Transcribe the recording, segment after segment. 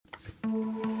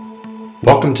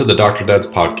Welcome to the Dr. Dad's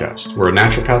podcast, where a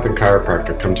naturopath and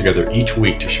chiropractor come together each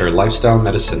week to share lifestyle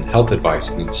medicine, health advice,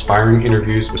 and inspiring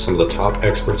interviews with some of the top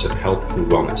experts in health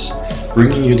and wellness,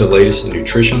 bringing you the latest in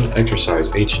nutrition,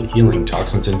 exercise, ancient healing,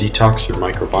 toxins and detox, your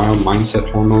microbiome, mindset,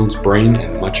 hormones, brain,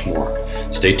 and much more.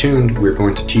 Stay tuned. We're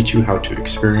going to teach you how to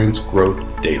experience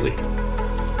growth daily.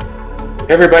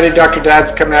 Hey everybody, Dr.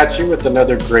 Dad's coming at you with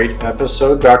another great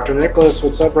episode. Dr. Nicholas,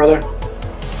 what's up, brother?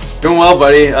 Doing well,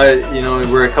 buddy.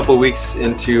 We're a couple of weeks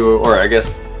into, or I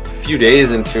guess a few days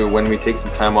into when we take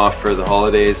some time off for the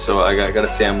holidays. So I got to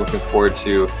say I'm looking forward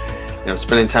to,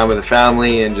 spending time with the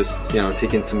family and just,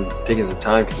 taking some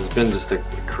time, because it's been just a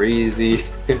crazy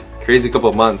couple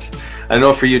of months. I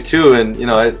know for you too. And,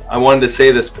 I wanted to say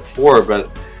this before,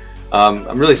 but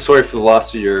I'm really sorry for the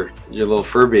loss of your little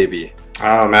fur baby.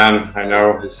 Oh man, I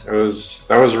know.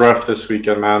 That was rough this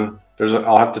weekend, man.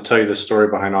 I'll have to tell you the story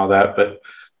behind all that, but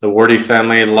the Wardy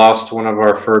family lost one of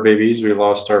our fur babies. We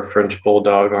lost our French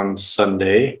bulldog on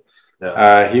Sunday.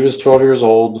 Yeah. He was 12 years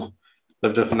old,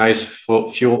 lived a nice,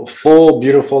 full,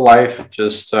 beautiful life.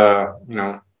 Just,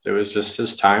 it was just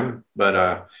his time,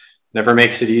 but never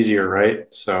makes it easier,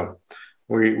 right? So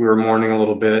we were mourning a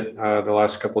little bit the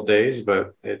last couple of days,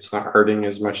 but it's not hurting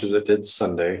as much as it did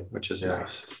Sunday, which is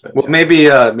nice. But, well, maybe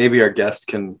our guest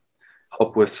can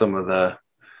help with some of the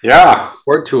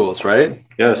support tools, right?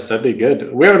 Yes, that'd be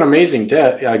good. We have an amazing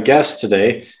guest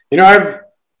today.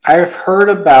 I've heard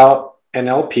about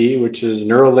NLP, which is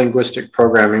Neuro-Linguistic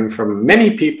programming, from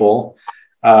many people,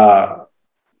 probably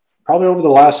over the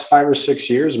last 5 or 6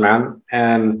 years, man.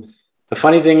 And the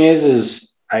funny thing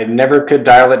is I never could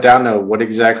dial it down to what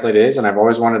exactly it is, and I've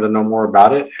always wanted to know more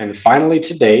about it. And finally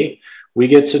today, we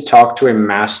get to talk to a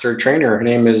master trainer. Her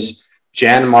name is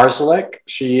Jan Marszalek.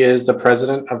 She is the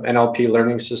president of NLP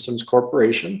Learning Systems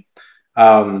Corporation.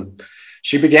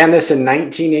 She began this in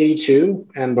 1982,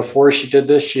 and before she did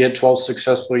this, she had 12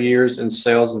 successful years in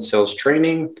sales and sales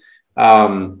training.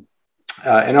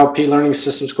 NLP Learning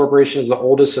Systems Corporation is the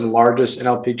oldest and largest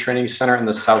NLP training center in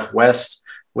the Southwest,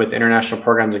 with international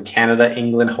programs in Canada,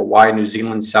 England, Hawaii, New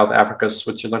Zealand, South Africa,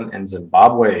 Switzerland, and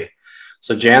Zimbabwe.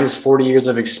 So Jan's 40 years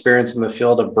of experience in the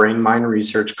field of brain-mind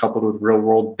research, coupled with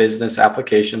real-world business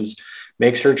applications,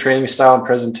 makes her training style and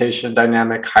presentation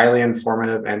dynamic, highly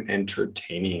informative, and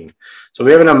entertaining. So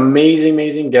we have an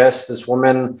amazing guest. This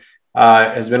woman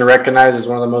has been recognized as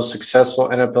one of the most successful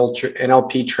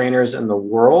NLP trainers in the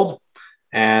world.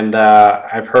 And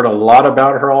I've heard a lot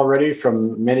about her already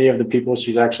from many of the people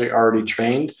she's actually already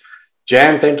trained.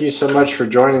 Jan, thank you so much for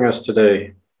joining us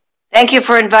today. Thank you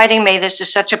for inviting me. This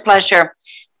is such a pleasure.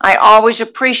 I always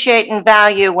appreciate and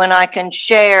value when I can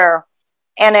share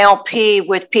NLP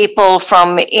with people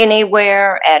from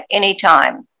anywhere at any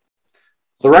time.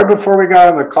 So right before we got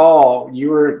on the call,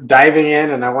 you were diving in,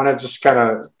 and I want to just kind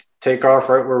of take off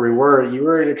right where we were. You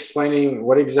were explaining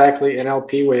what exactly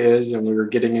NLP is, and we were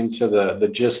getting into the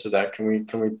gist of that. Can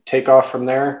we take off from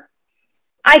there?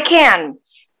 I can.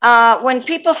 When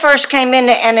people first came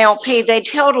into NLP, they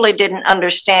totally didn't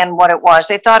understand what it was.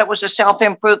 They thought it was a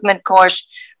self-improvement course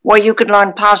where you could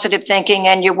learn positive thinking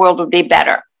and your world would be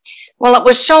better. Well, it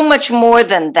was so much more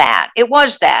than that. It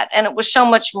was that, and it was so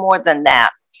much more than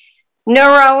that.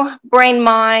 Neuro, brain,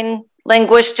 mind,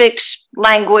 linguistics,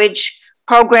 language,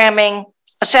 programming,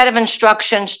 a set of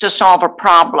instructions to solve a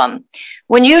problem.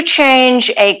 When you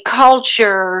change a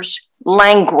culture's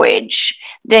language,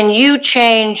 then you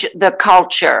change the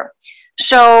culture.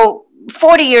 So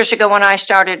 40 years ago when I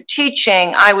started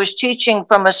teaching, I was teaching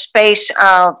from a space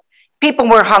of people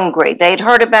were hungry. They'd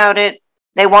heard about it.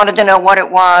 They wanted to know what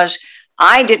it was.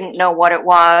 I didn't know what it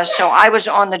was. So I was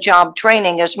on the job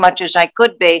training as much as I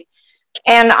could be.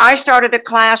 And I started a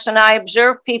class and I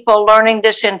observed people learning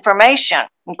this information.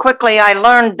 And quickly I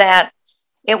learned that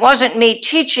it wasn't me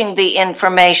teaching the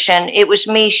information, it was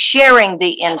me sharing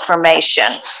the information.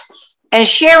 And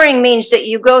sharing means that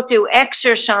you go through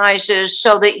exercises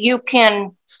so that you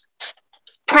can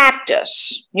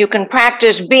practice. You can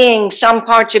practice being some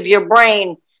parts of your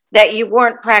brain that you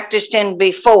weren't practiced in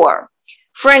before.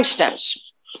 For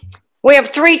instance, we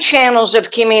have 3 channels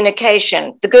of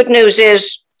communication. The good news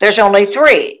is there's only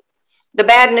 3. The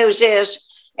bad news is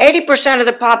 80% of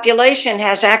the population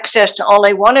has access to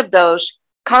only one of those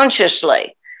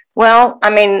consciously. Well,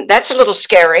 that's a little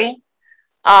scary.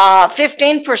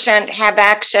 15% have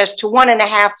access to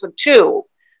 1.5 or 2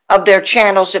 of their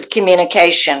channels of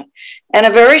communication. And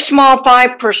a very small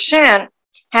 5%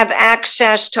 have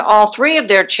access to all 3 of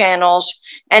their channels.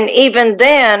 And even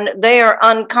then, they are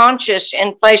unconscious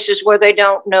in places where they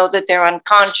don't know that they're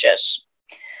unconscious.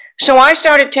 So I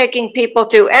started taking people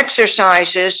through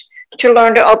exercises to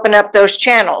learn to open up those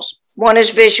channels. One is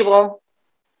visual,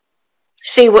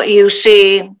 see what you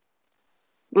see,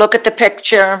 look at the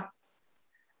picture,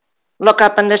 look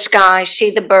up in the sky, see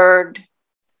the bird,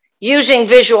 using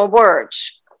visual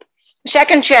words.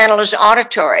 Second channel is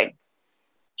auditory.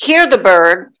 Hear the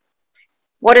bird.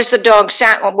 What does the dog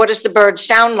sound? What does the bird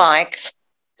sound like?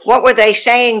 What were they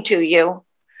saying to you?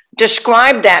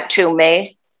 Describe that to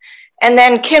me. And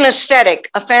then kinesthetic,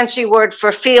 a fancy word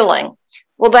for feeling.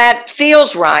 Well, that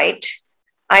feels right.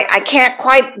 I can't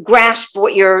quite grasp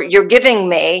what you're giving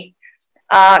me.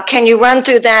 Can you run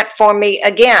through that for me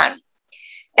again?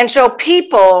 And so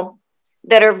people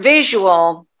that are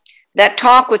visual, that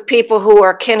talk with people who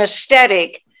are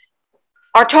kinesthetic,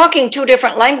 are talking two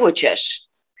different languages,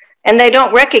 and they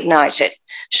don't recognize it.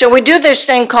 So we do this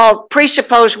thing called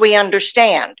presuppose we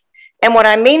understand. And what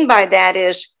I mean by that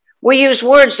is we use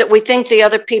words that we think the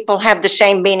other people have the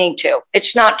same meaning to.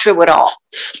 It's not true at all.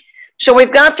 So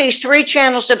we've got these three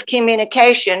channels of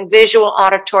communication: visual,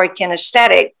 auditory,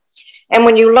 kinesthetic. And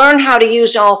when you learn how to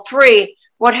use all three,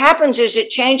 what happens is it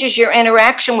changes your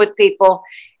interaction with people,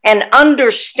 and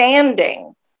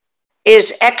understanding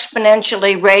is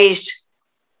exponentially raised.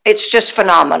 It's just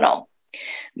phenomenal.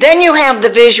 Then you have the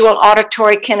visual,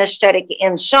 auditory, kinesthetic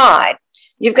inside.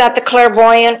 You've got the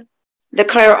clairvoyant, the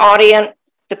clairaudient,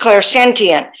 the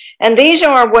clairsentient. And these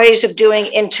are our ways of doing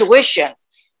intuition.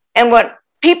 And what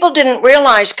people didn't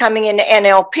realize coming into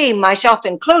NLP, myself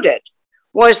included,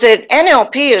 was that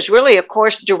NLP is really a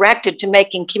course directed to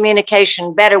making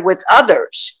communication better with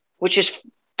others, which is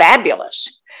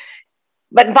fabulous.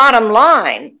 But bottom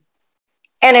line,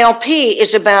 NLP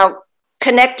is about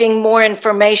connecting more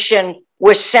information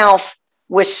with self.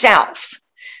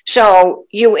 So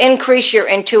you increase your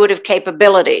intuitive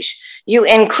capabilities. You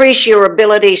increase your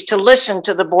abilities to listen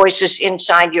to the voices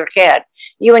inside your head.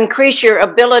 You increase your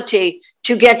ability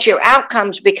to get your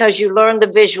outcomes because you learn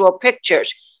the visual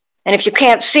pictures. And if you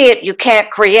can't see it, you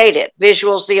can't create it.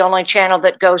 Visual is the only channel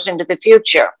that goes into the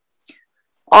future.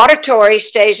 Auditory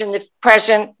stays in the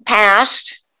present,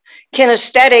 past.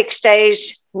 Kinesthetic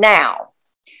stays now.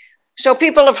 So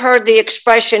people have heard the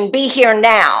expression, be here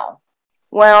now.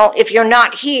 Well, if you're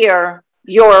not here,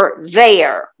 you're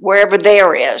there, wherever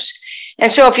there is.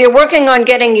 And so if you're working on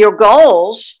getting your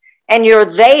goals and you're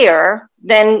there,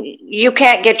 then you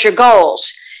can't get your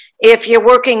goals. If you're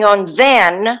working on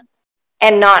then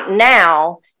and not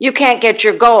now, you can't get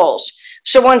your goals.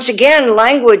 So once again,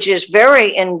 language is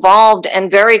very involved and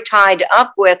very tied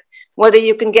up with whether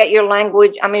you can get your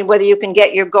language, whether you can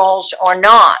get your goals or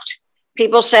not.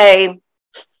 People say,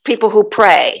 people who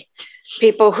pray,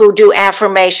 people who do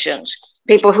affirmations,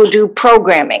 people who do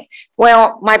programming.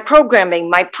 Well, my programming,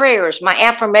 my prayers, my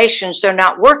affirmations, they're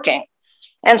not working.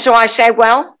 And so I say,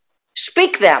 well,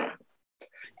 speak them.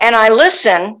 And I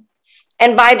listen,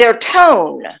 and by their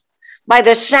tone, by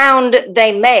the sound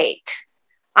they make,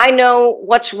 I know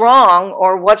what's wrong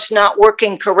or what's not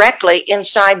working correctly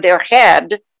inside their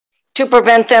head to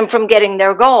prevent them from getting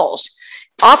their goals.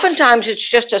 Oftentimes, it's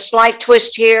just a slight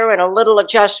twist here and a little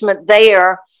adjustment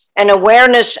there, and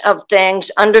awareness of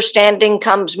things. Understanding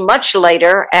comes much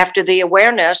later after the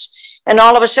awareness, and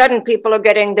all of a sudden, people are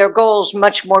getting their goals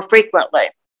much more frequently.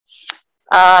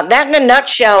 That, in a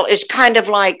nutshell, is kind of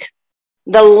like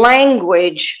the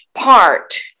language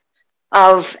part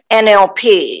of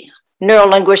NLP,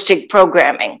 Neuro-Linguistic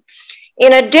programming.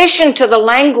 In addition to the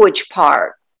language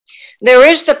part, there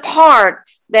is the part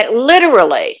that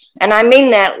literally, and I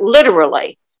mean that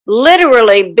literally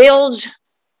builds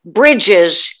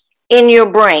bridges in your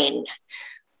brain.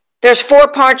 There's 4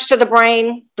 parts to the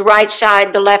brain: the right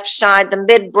side, the left side, the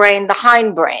midbrain, the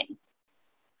hindbrain.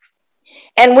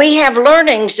 And we have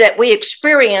learnings that we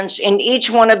experience in each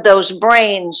one of those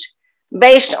brains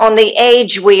based on the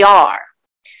age we are.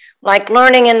 Like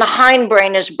learning in the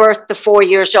hindbrain is birth to 4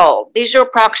 years old. These are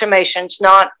approximations,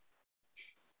 not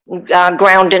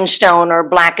ground in stone or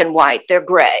black and white. They're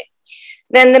gray.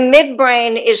 Then the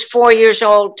midbrain is 4 years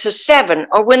old to 7,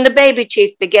 or when the baby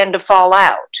teeth begin to fall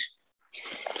out.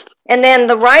 And then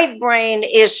the right brain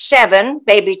is 7,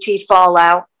 baby teeth fall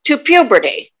out, to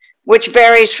puberty, which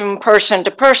varies from person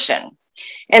to person.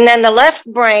 And then the left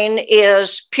brain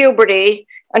is puberty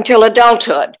until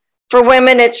adulthood. For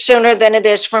women, it's sooner than it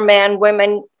is for men.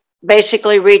 Women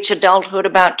basically reach adulthood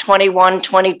about 21,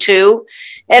 22,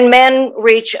 and men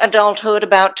reach adulthood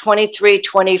about 23,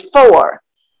 24.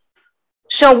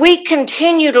 So we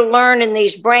continue to learn in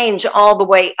these brains all the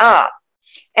way up.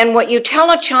 And what you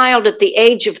tell a child at the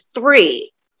age of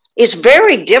 3 is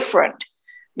very different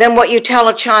than what you tell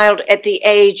a child at the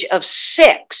age of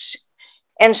 6.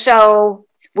 And so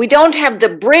we don't have the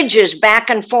bridges back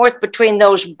and forth between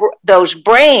those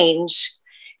brains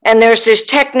And there's this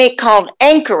technique called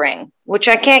anchoring, which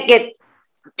I can't get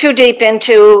too deep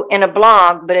into in a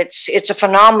blog, but it's a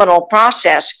phenomenal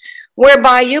process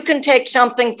whereby you can take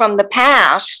something from the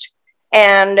past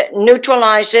and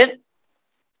neutralize it,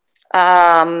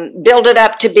 build it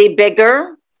up to be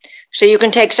bigger. So you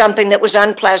can take something that was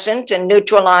unpleasant and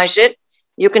neutralize it.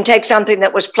 You can take something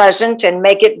that was pleasant and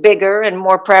make it bigger and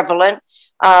more prevalent.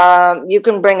 You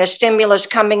can bring a stimulus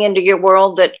coming into your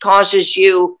world that causes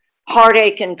you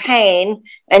heartache and pain,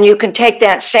 and you can take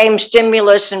that same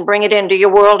stimulus and bring it into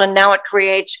your world, and now it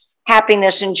creates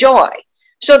happiness and joy.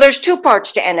 So there's two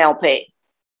parts to NLP.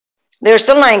 There's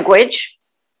the language,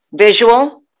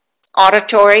 visual,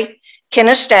 auditory,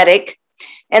 kinesthetic,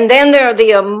 and then there are the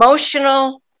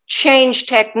emotional change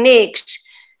techniques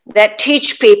that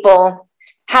teach people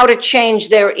how to change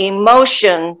their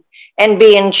emotion and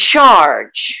be in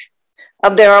charge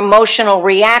of their emotional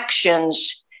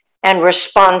reactions and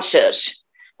responses.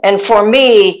 And for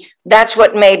me, that's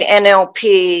what made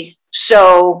NLP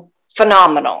so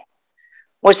phenomenal,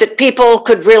 was that people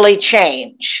could really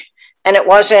change. And it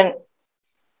wasn't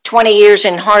 20 years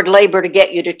in hard labor to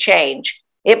get you to change.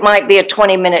 It might be a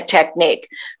 20-minute technique.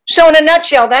 So in a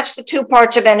nutshell, that's the two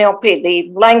parts of NLP,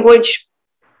 the language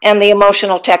and the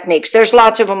emotional techniques. There's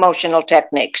lots of emotional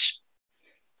techniques.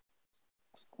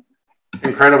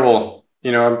 Incredible.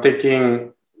 You know, I'm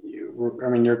thinking, I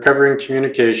mean, you're covering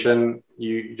communication.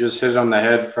 You just hit it on the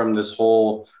head from this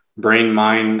whole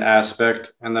brain-mind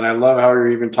aspect. And then I love how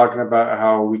you're even talking about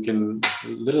how we can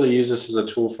literally use this as a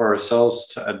tool for ourselves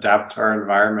to adapt our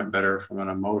environment better from an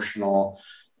emotional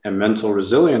and mental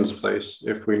resilience place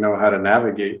if we know how to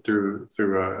navigate through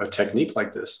a technique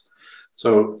like this.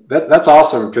 So that's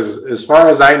awesome, because as far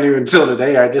as I knew until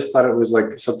today, I just thought it was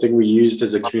like something we used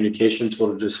as a communication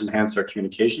tool to just enhance our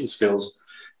communication skills.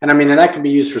 And I mean, and that can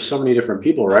be used for so many different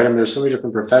people, right? I mean, there's so many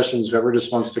different professions. Whoever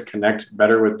just wants to connect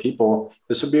better with people,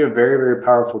 this would be a very, very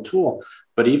powerful tool.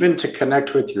 But even to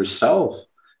connect with yourself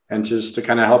and just to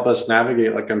kind of help us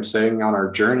navigate, like I'm saying, on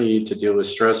our journey to deal with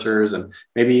stressors and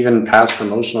maybe even past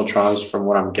emotional traumas from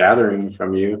what I'm gathering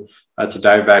from you, to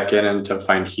dive back in and to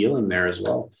find healing there as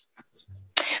well.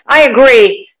 I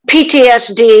agree.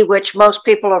 PTSD, which most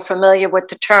people are familiar with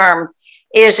the term,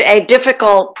 is a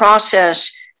difficult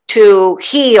process to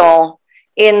heal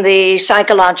in the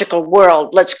psychological world,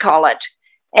 let's call it.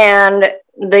 And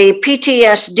the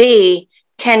PTSD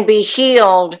can be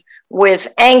healed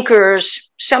with anchors,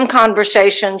 some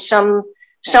conversation, some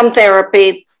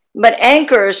therapy, but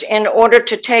anchors in order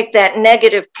to take that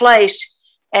negative place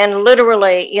and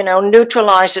literally,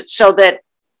 neutralize it so that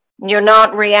you're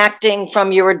not reacting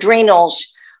from your adrenals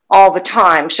all the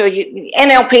time. So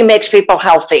NLP makes people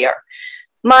healthier.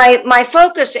 My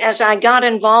focus as I got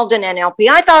involved in NLP,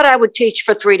 I thought I would teach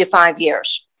for 3 to 5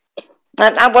 years.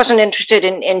 I wasn't interested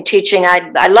in teaching.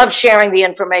 I love sharing the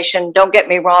information, don't get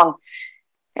me wrong.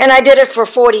 And I did it for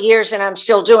 40 years and I'm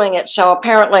still doing it. So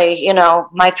apparently,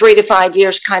 my 3 to 5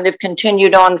 years kind of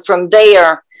continued on from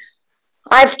there.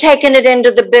 I've taken it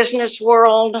into the business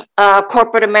world,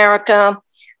 corporate America,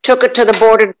 took it to the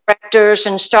board of directors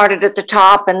and started at the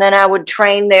top. And then I would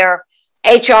train their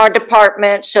HR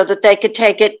department so that they could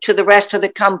take it to the rest of the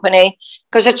company,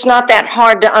 because it's not that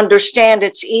hard to understand.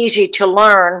 It's easy to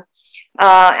learn.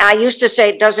 I used to say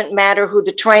it doesn't matter who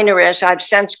the trainer is. I've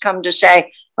since come to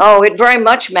say, oh, it very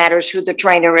much matters who the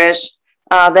trainer is.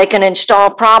 They can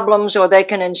install problems or they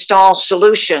can install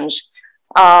solutions.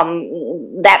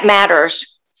 That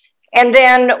matters. And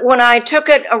then when I took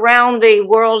it around the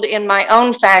world in my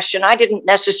own fashion, I didn't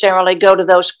necessarily go to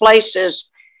those places.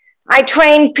 I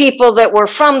trained people that were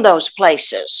from those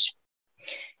places.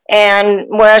 And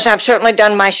whereas I've certainly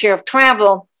done my share of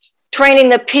travel, training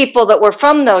the people that were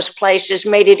from those places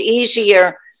made it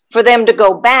easier for them to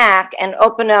go back and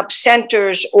open up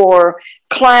centers or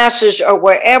classes or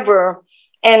wherever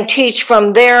and teach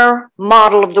from their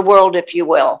model of the world, if you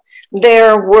will,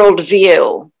 their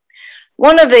worldview.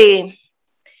 One of the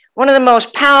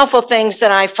most powerful things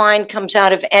that I find comes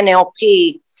out of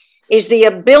NLP is the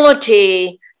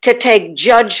ability to take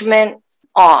judgment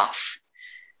off.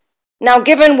 Now,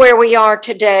 given where we are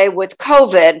today with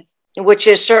COVID, which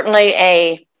is certainly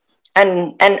an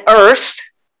earth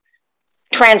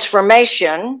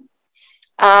transformation,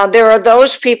 there are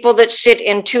those people that sit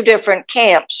in two different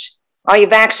camps. Are you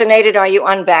vaccinated? Are you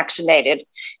unvaccinated?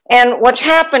 And what's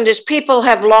happened is people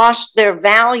have lost their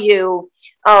value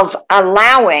of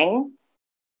allowing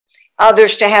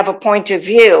others to have a point of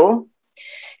view,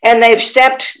 and they've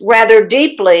stepped rather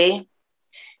deeply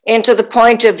into the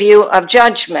point of view of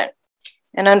judgment.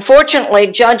 And unfortunately,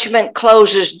 judgment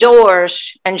closes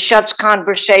doors and shuts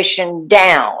conversation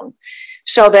down.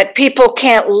 so that people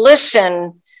can't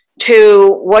listen to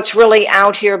what's really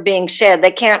out here being said.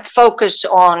 They can't focus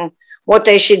on what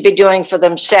they should be doing for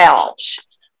themselves.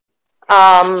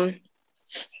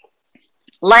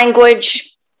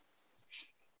 Language,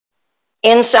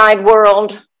 inside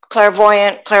world,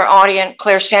 clairvoyant, clairaudient,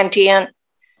 clairsentient.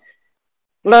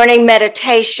 Learning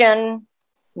meditation.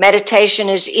 Meditation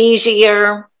is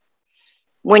easier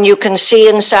when you can see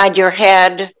inside your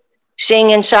head.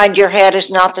 Seeing inside your head is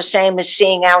not the same as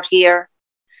seeing out here.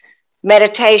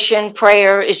 Meditation,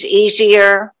 prayer is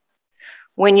easier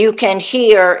when you can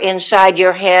hear inside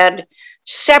your head,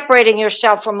 separating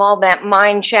yourself from all that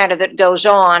mind chatter that goes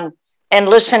on and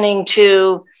listening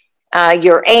to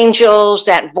your angels,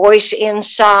 that voice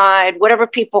inside, whatever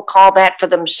people call that for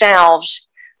themselves,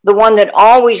 the one that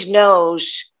always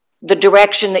knows the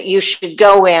direction that you should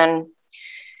go in.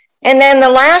 And then the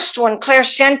last one,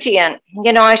 clairsentient.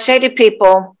 You know, I say to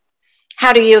people,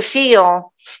 how do you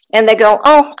feel? And they go,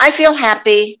 oh, I feel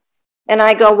happy. And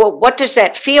I go, well, what does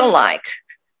that feel like?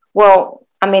 Well,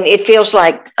 I mean, it feels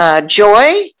like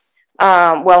joy,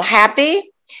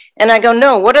 happy. And I go,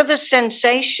 no, what are the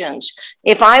sensations?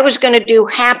 If I was going to do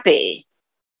happy,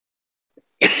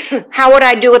 how would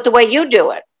I do it the way you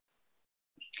do it?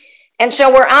 And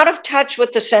so we're out of touch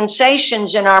with the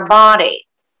sensations in our body.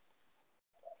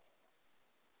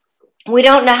 We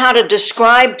don't know how to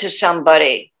describe to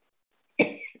somebody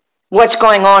what's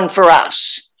going on for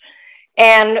us.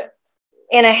 And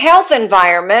in a health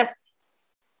environment,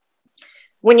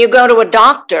 when you go to a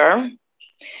doctor,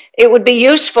 it would be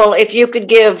useful if you could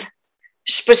give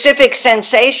specific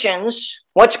sensations,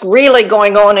 what's really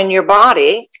going on in your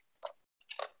body,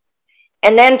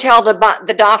 and then tell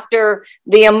the doctor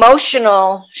the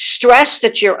emotional stress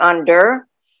that you're under,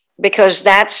 because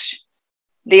that's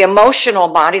the emotional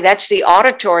body, that's the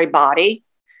auditory body.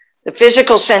 The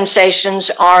physical sensations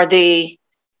are the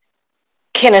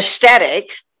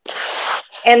kinesthetic.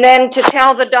 And then to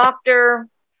tell the doctor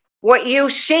what you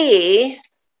see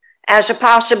as a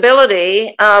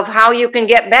possibility of how you can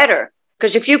get better.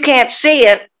 Because if you can't see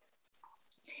it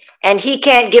and he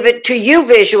can't give it to you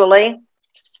visually,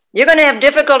 you're going to have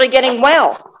difficulty getting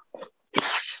well.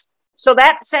 So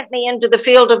that sent me into the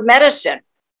field of medicine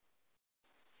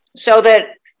so that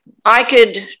I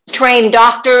could train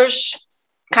doctors,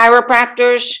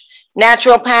 chiropractors,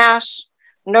 naturopaths,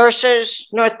 nurses,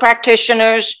 nurse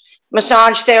practitioners,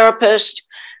 massage therapists,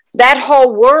 that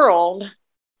whole world,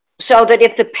 so that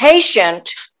if the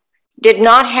patient did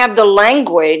not have the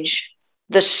language,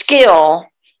 the skill,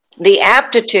 the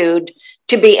aptitude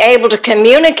to be able to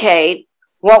communicate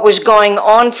what was going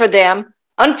on for them,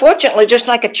 unfortunately, just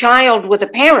like a child with a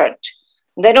parent,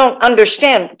 they don't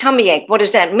understand tummy ache. What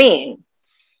does that mean?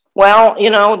 Well, you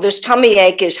know, this tummy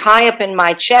ache is high up in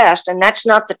my chest, and that's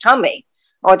not the tummy.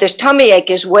 Or this tummy ache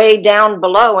is way down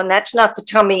below, and that's not the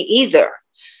tummy either.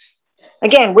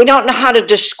 Again, we don't know how to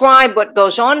describe what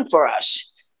goes on for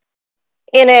us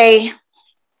in a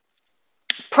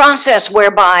process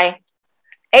whereby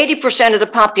 80% of the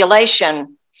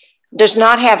population does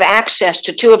not have access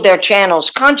to two of their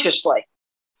channels consciously.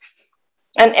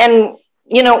 And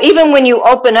you know, even when you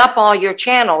open up all your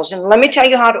channels, and let me tell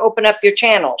you how to open up your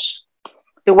channels.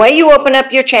 The way you open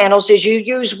up your channels is you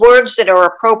use words that are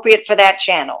appropriate for that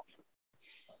channel.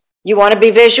 You want to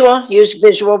be visual? Use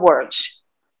visual words.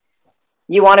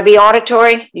 You want to be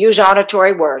auditory? Use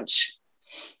auditory words.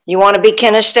 You want to be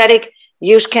kinesthetic?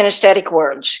 Use kinesthetic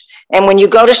words. And when you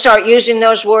go to start using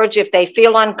those words, if they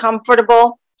feel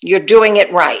uncomfortable, you're doing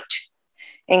it right.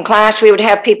 In class, we would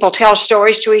have people tell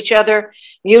stories to each other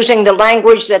using the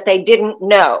language that they didn't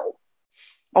know.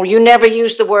 Oh, you never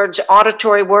use the words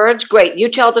auditory words? Great. You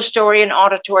tell the story in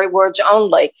auditory words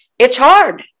only. It's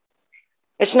hard.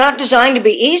 It's not designed to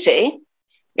be easy.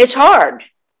 It's hard.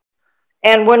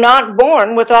 And we're not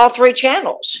born with all three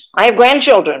channels. I have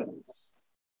grandchildren.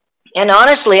 And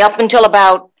honestly, up until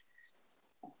about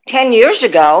 10 years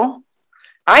ago,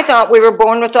 I thought we were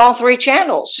born with all three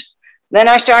channels. Then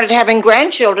I started having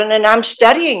grandchildren and I'm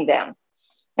studying them.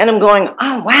 And I'm going,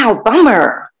 oh, wow,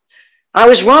 bummer. I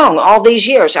was wrong all these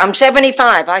years. I'm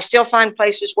 75. I still find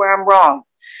places where I'm wrong.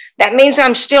 That means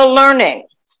I'm still learning.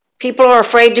 People are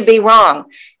afraid to be wrong.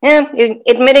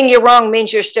 Admitting you're wrong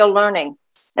means you're still learning.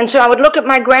 And so I would look at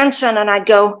my grandson and I'd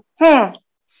go,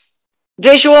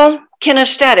 visual,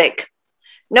 kinesthetic,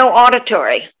 no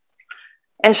auditory.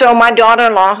 And so my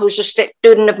daughter-in-law, who's a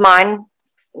student of mine,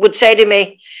 would say to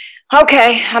me,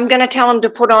 okay, I'm going to tell him to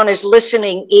put on his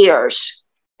listening ears.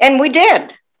 And we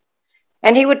did.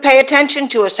 And he would pay attention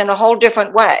to us in a whole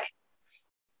different way.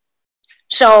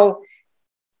 So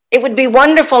it would be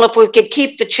wonderful if we could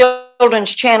keep the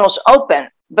children's channels open.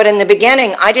 But in the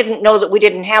beginning, I didn't know that we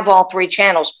didn't have all three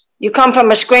channels. You come from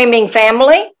a screaming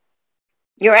family,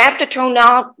 you're apt to tune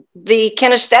out the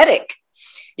kinesthetic.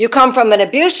 You come from an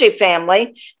abusive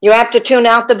family, you're apt to tune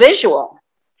out the visual.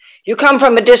 You come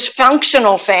from a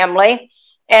dysfunctional family,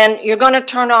 and you're going to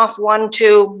turn off one,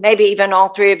 two, maybe even all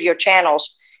three of your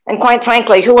channels. And quite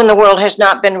frankly, who in the world has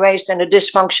not been raised in a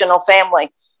dysfunctional family?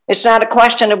 It's not a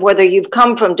question of whether you've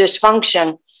come from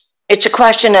dysfunction. It's a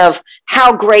question of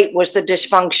how great was the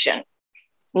dysfunction.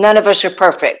 None of us are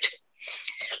perfect.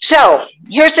 So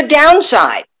here's the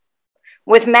downside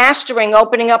with mastering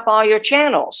opening up all your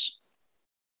channels.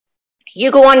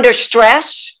 You go under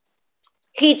stress,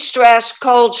 heat stress,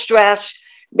 cold stress,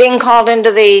 being called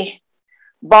into the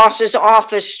boss's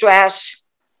office stress,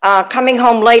 coming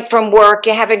home late from work,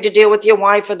 you're having to deal with your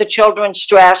wife or the children's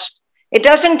stress. It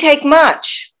doesn't take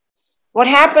much. What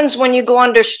happens when you go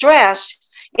under stress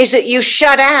is that you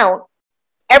shut out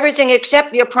everything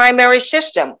except your primary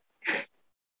system.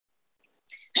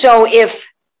 So if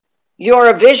you're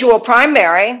a visual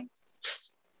primary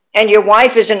and your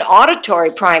wife is an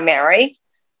auditory primary,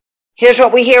 here's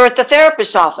what we hear at the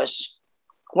therapist's office.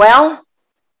 Well,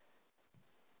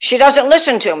 she doesn't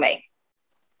listen to me.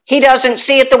 He doesn't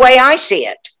see it the way I see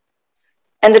it.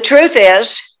 And the truth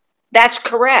is, that's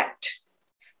correct.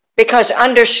 Because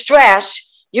under stress,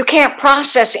 you can't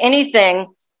process anything.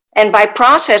 And by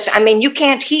process, I mean, you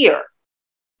can't hear.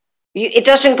 It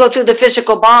doesn't go through the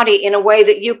physical body in a way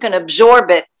that you can absorb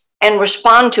it and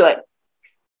respond to it.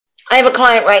 I have a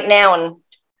client right now,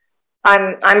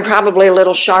 and I'm probably a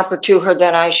little sharper to her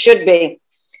than I should be.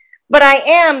 But I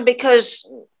am, because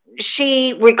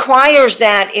she requires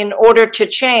that in order to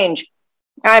change.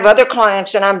 I have other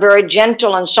clients and I'm very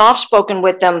gentle and soft-spoken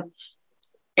with them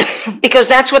because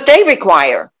that's what they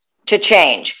require to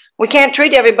change. We can't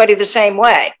treat everybody the same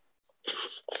way.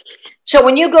 So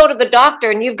when you go to the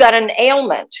doctor and you've got an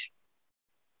ailment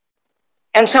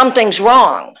and something's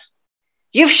wrong,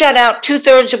 you've shut out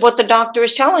 2/3 of what the doctor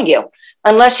is telling you,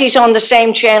 unless he's on the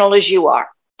same channel as you are.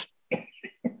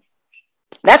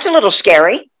 That's a little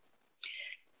scary.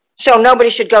 So nobody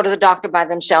should go to the doctor by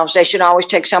themselves. They should always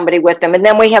take somebody with them. And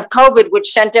then we have COVID,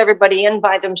 which sent everybody in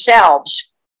by themselves.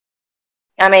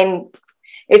 I mean,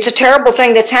 it's a terrible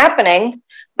thing that's happening,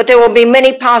 but there will be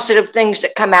many positive things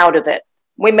that come out of it.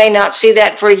 We may not see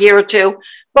that for a year or two,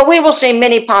 but we will see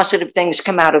many positive things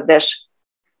come out of this.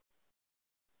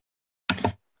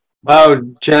 Wow,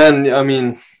 Jen, I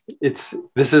mean,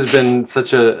 this has been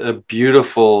such a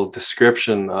beautiful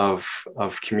description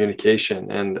of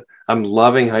communication, and I'm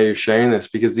loving how you're sharing this,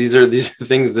 because these are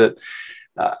things that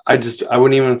I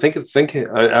wouldn't even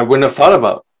I wouldn't have thought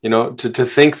about, to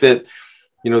think that,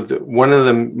 one of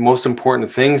the most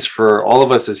important things for all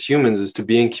of us as humans is to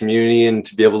be in community and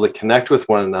to be able to connect with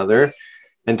one another.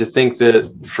 And to think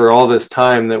that for all this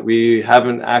time that we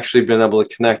haven't actually been able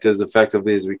to connect as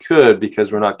effectively as we could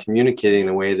because we're not communicating in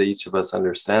a way that each of us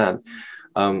understand.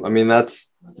 I mean,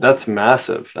 that's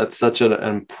massive. That's such an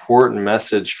important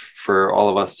message for all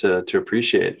of us to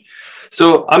appreciate.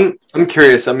 So I'm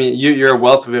curious. I mean, you're a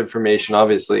wealth of information,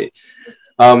 obviously.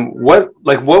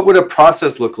 What would a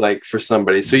process look like for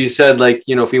somebody? So you said,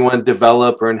 if we want to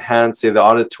develop or enhance, say, the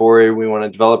auditory, we want to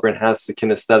develop or enhance the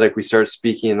kinesthetic, we start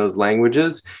speaking in those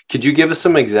languages. Could you give us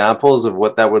some examples of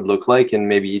what that would look like in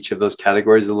maybe each of those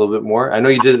categories a little bit more? I know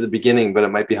you did at the beginning, but it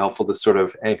might be helpful to sort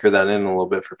of anchor that in a little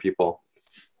bit for people.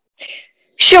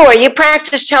 Sure. You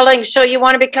practice telling, so you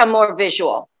want to become more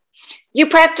visual. You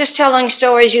practice telling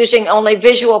stories using only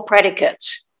visual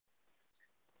predicates.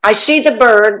 I see the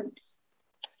bird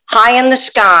high in the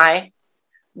sky,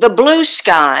 the blue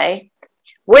sky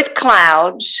with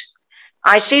clouds.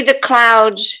 I see the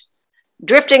clouds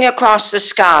drifting across the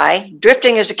sky.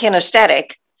 Drifting is a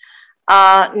kinesthetic.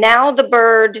 Now the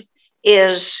bird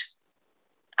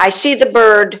I see the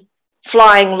bird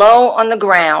flying low on the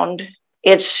ground.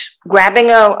 It's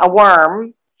grabbing a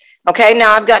worm. Okay,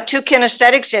 now I've got two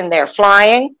kinesthetics in there,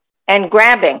 flying and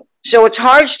grabbing. So it's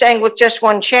hard staying with just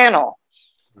one channel.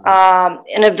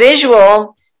 In a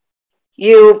visual,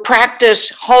 you practice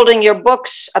holding your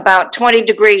books about 20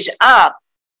 degrees up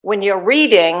when you're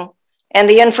reading, and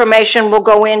the information will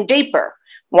go in deeper.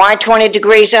 Why 20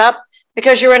 degrees up?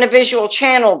 Because you're in a visual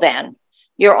channel then.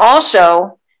 You're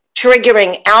also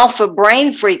triggering alpha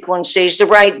brain frequencies, the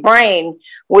right brain,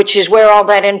 which is where all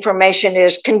that information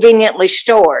is conveniently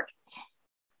stored.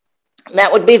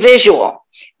 That would be visual.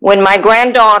 When my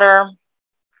granddaughter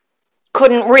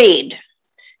couldn't read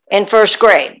in first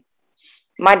grade,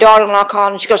 my daughter-in-law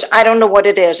called and she goes, I don't know what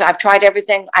it is. I've tried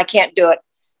everything. I can't do it.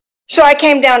 So I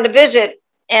came down to visit,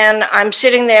 and I'm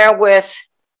sitting there with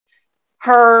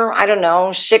her, I don't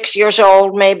know, 6 years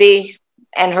old maybe,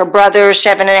 and her brother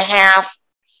 7.5.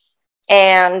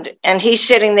 And he's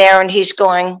sitting there and he's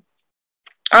going,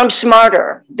 I'm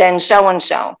smarter than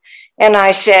so-and-so. And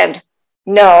I said,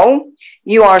 no,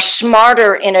 you are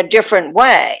smarter in a different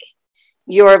way.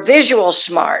 You're visual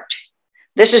smart.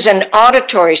 This is an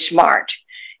auditory smart.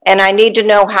 And I need to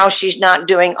know how she's not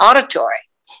doing auditory.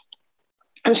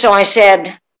 And so I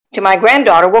said to my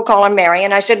granddaughter, we'll call her Mary.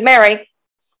 And I said, Mary,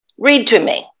 read to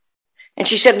me. And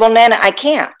she said, well, Nana, I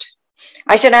can't.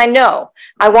 I said, I know.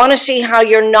 I want to see how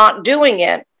you're not doing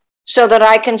it so that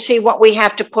I can see what we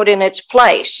have to put in its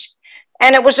place.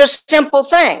 And it was a simple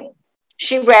thing.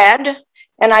 She read,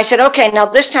 and I said, okay, now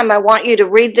this time I want you to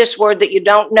read this word that you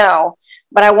don't know,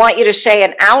 but I want you to say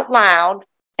it out loud,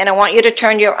 and I want you to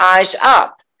turn your eyes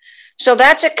up. So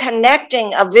that's a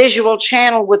connecting a visual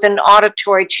channel with an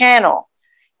auditory channel.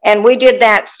 And we did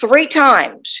that 3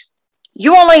 times.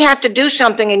 You only have to do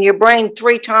something in your brain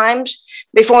 3 times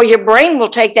before your brain will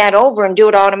take that over and do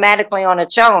it automatically on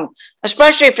its own,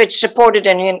 especially if it's supported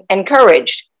and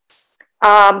encouraged.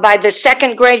 By the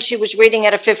 2nd grade, she was reading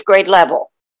at a 5th grade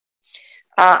level.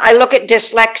 I look at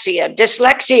dyslexia.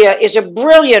 Dyslexia is a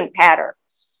brilliant pattern.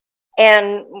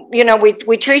 And, you know,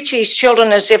 we treat these children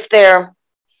as if they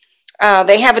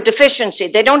have a deficiency.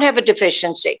 They don't have a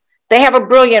deficiency. They have a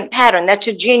brilliant pattern. That's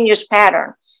a genius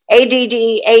pattern.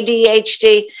 ADD,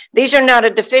 ADHD, these are not a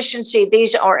deficiency.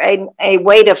 These are a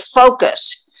way to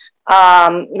focus.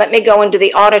 Let me go into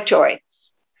the auditory.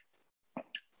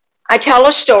 I tell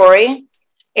a story.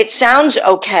 It sounds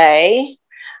okay.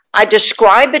 I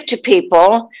describe it to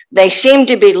people. They seem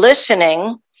to be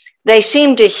listening. They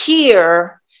seem to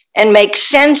hear and make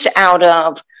sense out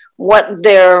of what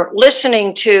they're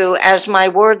listening to as my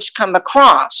words come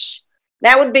across.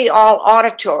 That would be all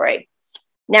auditory.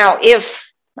 Now,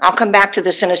 I'll come back to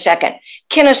this in a second.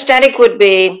 Kinesthetic would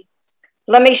be,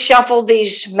 let me shuffle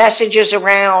these messages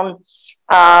around.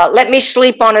 Let me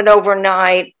sleep on it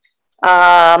overnight.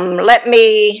 Let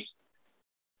me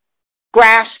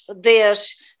grasp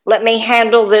this. Let me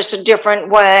handle this a different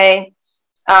way.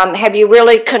 Have you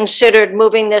really considered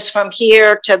moving this from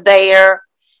here to there?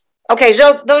 Okay,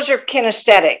 so those are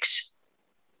kinesthetics.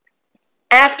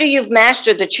 After you've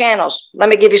mastered the channels, let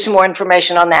me give you some more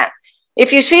information on that.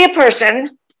 If you see a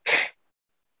person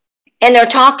and they're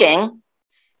talking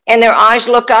and their eyes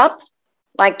look up,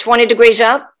 like 20 degrees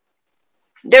up,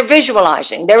 they're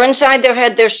visualizing. They're inside their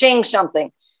head. They're seeing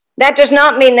something. That does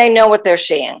not mean they know what they're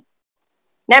seeing.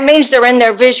 That means they're in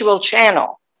their visual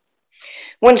channel.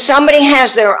 When somebody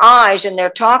has their eyes and they're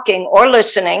talking or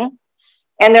listening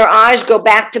and their eyes go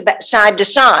back to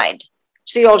side,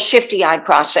 it's the old shifty-eyed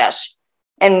process.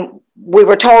 And we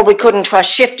were told we couldn't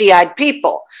trust shifty-eyed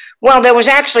people. Well, there was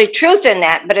actually truth in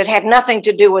that, but it had nothing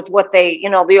to do with what the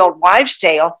old wives'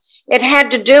 tale. It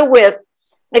had to do with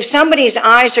if somebody's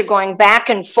eyes are going back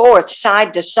and forth,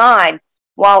 side to side,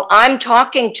 while I'm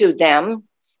talking to them,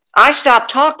 I stop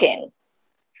talking.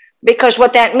 Because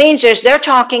what that means is they're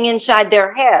talking inside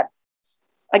their head.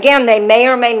 Again, they may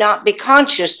or may not be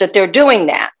conscious that they're doing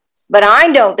that. But I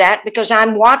know that because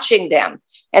I'm watching them.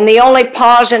 And the only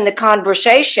pause in the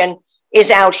conversation is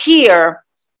out here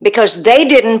because they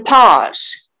didn't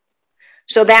pause.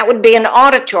 So that would be an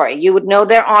auditory. You would know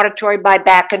their auditory by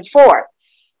back and forth.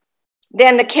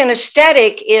 Then the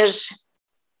kinesthetic is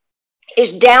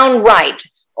down right,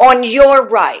 on your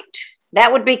right.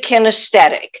 That would be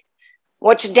kinesthetic.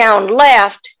 What's down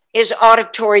left is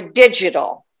auditory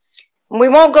digital. We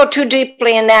won't go too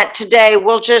deeply in that today.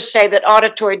 We'll just say that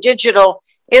auditory digital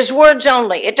is words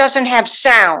only. It doesn't have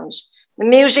sounds. The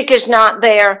music is not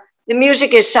there. The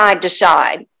music is side to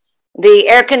side. The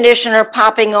air conditioner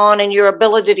popping on and your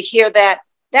ability to hear that,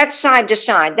 that's side to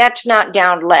side. That's not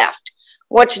down left.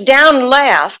 What's down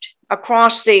left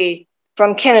across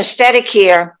from kinesthetic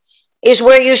here is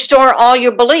where you store all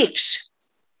your beliefs,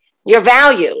 your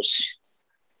values.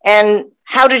 And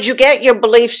how did you get your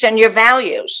beliefs and your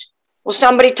values? Well,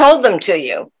 somebody told them to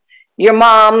you. Your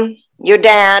mom, your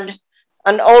dad,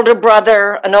 an older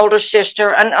brother, an older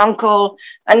sister, an uncle,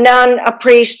 a nun, a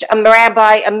priest, a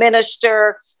rabbi, a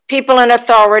minister, people in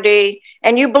authority,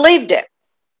 and you believed it.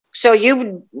 So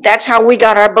that's how we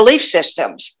got our belief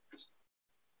systems.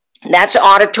 That's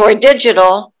auditory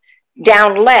digital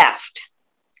down left.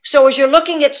 So as you're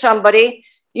looking at somebody,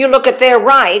 you look at their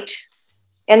right,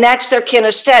 and that's their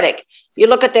kinesthetic. You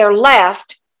look at their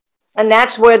left, and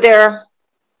that's where they're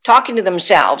talking to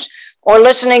themselves or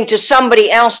listening to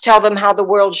somebody else tell them how the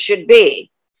world should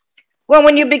be. Well,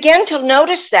 when you begin to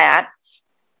notice that,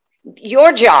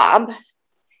 your job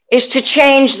is to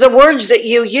change the words that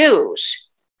you use.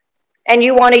 And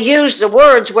you want to use the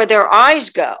words where their eyes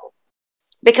go,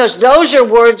 because those are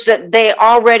words that they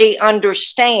already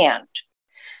understand.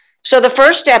 So the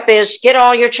first step is get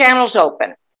all your channels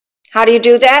open. How do you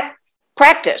do that?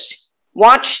 Practice.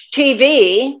 Watch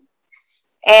TV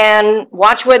and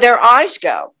watch where their eyes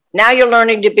go. Now you're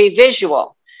learning to be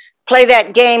visual. Play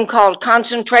that game called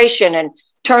concentration and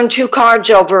turn 2 cards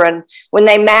over. And when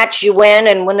they match, you win.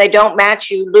 And when they don't match,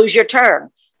 you lose your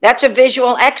turn. That's a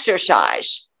visual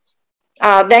exercise.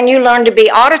 Then you learn to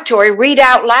be auditory. Read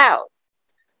out loud.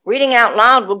 Reading out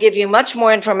loud will give you much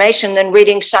more information than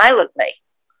reading silently.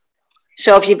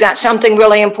 So if you've got something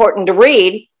really important to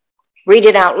read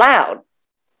it out loud.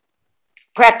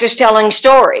 Practice telling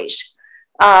stories.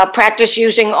 Practice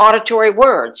using auditory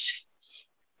words.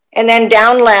 And then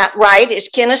down right is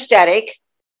kinesthetic.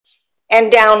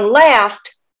 And down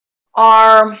left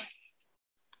are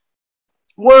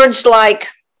words like,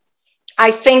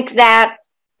 I think that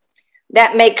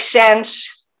makes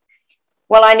sense.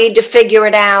 Well, I need to figure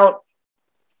it out.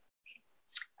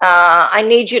 I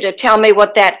need you to tell me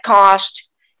what that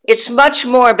cost. It's much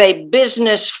more of a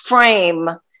business frame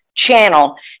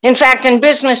channel. In fact, in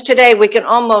business today, we can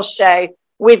almost say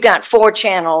we've got 4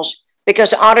 channels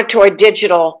because auditory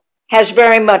digital has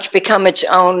very much become its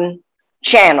own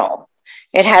channel.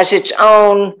 It has its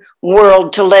own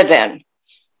world to live in.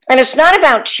 And it's not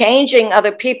about changing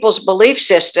other people's belief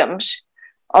systems,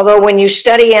 although when you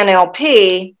study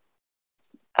NLP,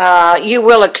 you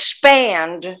will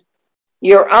expand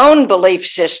your own belief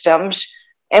systems.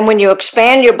 And when you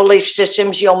expand your belief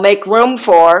systems, you'll make room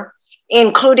for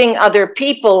including other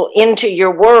people into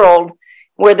your world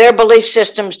where their belief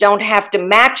systems don't have to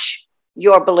match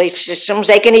your belief systems.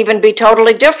 They can even be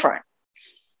totally different.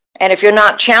 And if you're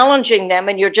not challenging them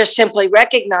and you're just simply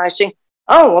recognizing,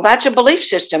 oh, well, that's a belief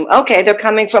system. Okay, they're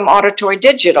coming from auditory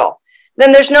digital.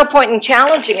 Then there's no point in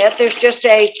challenging it. There's just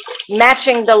a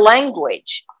matching the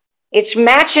language. It's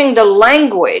matching the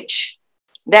language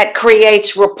that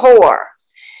creates rapport.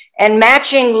 And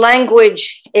matching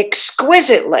language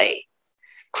exquisitely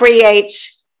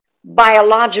creates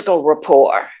biological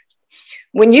rapport.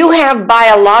 When you have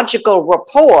biological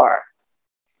rapport,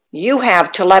 you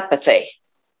have telepathy.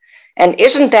 And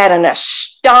isn't that an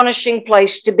astonishing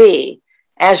place to be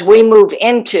as we move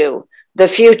into the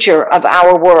future of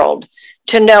our world?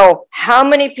 To know how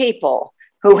many people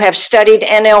who have studied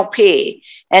NLP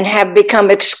and have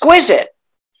become exquisite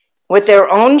with their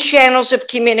own channels of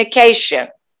communication,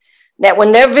 that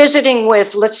when they're visiting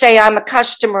with, let's say I'm a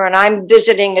customer and I'm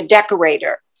visiting a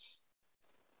decorator.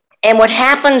 And what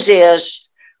happens is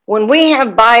when we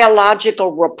have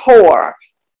biological rapport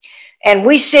and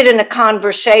we sit in a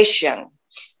conversation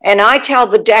and I tell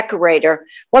the decorator,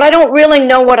 well, I don't really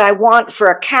know what I want for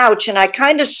a couch. And I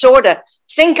kind of sort of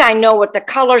think I know what the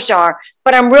colors are,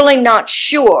 but I'm really not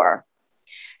sure.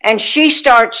 And she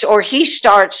starts or he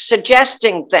starts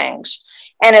suggesting things.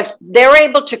 And if they're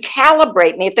able to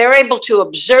calibrate me, if they're able to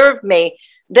observe me,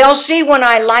 they'll see when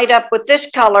I light up with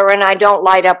this color and I don't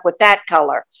light up with that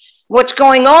color. What's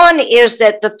going on is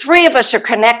that the 3 of us are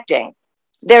connecting.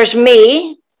 There's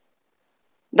me,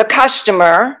 the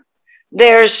customer,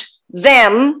 there's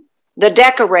them, the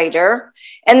decorator,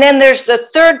 and then there's the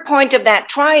 3rd point of that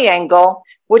triangle,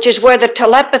 which is where the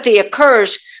telepathy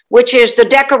occurs, which is the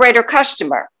decorator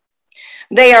customer.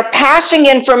 They are passing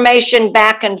information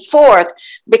back and forth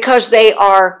because they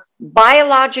are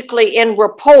biologically in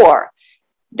rapport.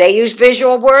 They use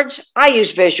visual words, I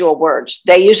use visual words.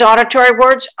 They use auditory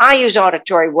words, I use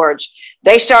auditory words.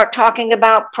 They start talking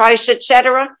about price,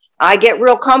 etc. I get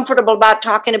real comfortable about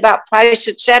talking about price,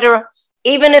 etc.,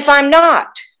 even if I'm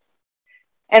not.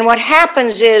 And what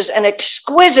happens is an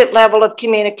exquisite level of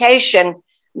communication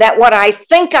that what I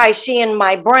think I see in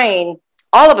my brain,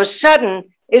 all of a sudden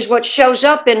is what shows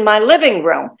up in my living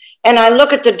room. And I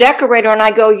look at the decorator and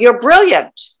I go, you're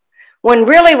brilliant. When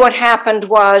really what happened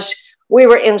was we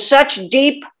were in such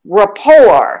deep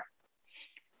rapport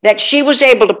that she was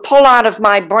able to pull out of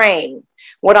my brain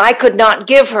what I could not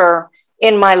give her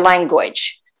in my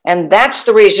language. And that's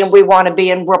the reason we want to be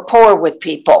in rapport with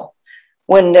people.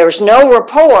 When there's no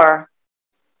rapport,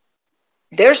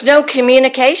 there's no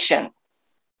communication.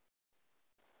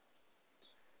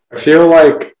 I feel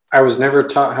like I was never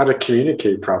taught how to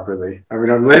communicate properly. I mean,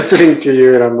 I'm listening to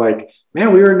you and I'm like,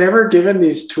 man, we were never given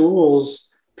these tools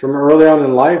from early on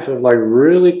in life of like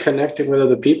really connecting with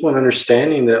other people and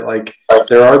understanding that like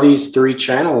there are these 3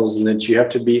 channels and that you have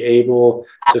to be able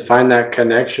to find that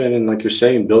connection and, like you're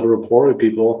saying, build rapport with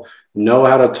people, know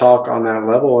how to talk on that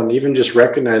level, and even just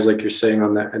recognize, like you're saying,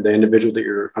 on that the individual that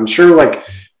you're, I'm sure, like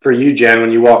for you, Jen,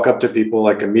 when you walk up to people,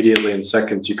 like immediately in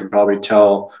seconds, you can probably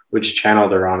tell which channel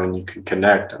they're on and you can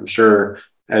connect. I'm sure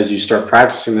as you start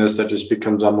practicing this, that just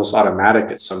becomes almost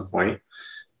automatic at some point.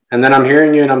 And then I'm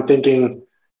hearing you and I'm thinking,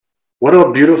 what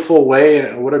a beautiful way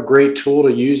and what a great tool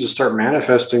to use to start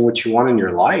manifesting what you want in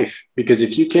your life. Because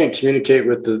if you can't communicate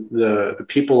with the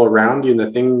people around you and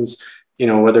the things, you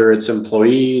know, whether it's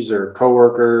employees or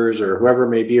coworkers or whoever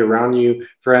may be around you,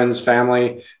 friends,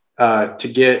 family,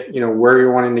 to get, you know, where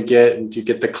you're wanting to get and to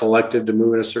get the collective to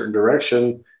move in a certain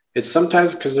direction, it's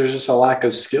sometimes because there's just a lack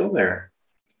of skill there.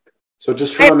 So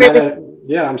just from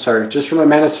just from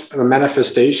a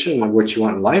manifestation of what you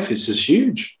want in life, it's just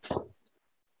huge.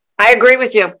 I agree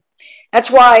with you.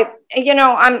 That's why, you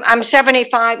know, I'm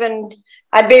 75 and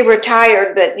I'd be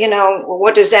retired, but you know,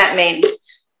 what does that mean?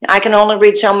 I can only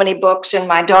read so many books and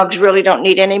my dogs really don't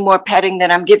need any more petting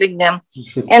than I'm giving them.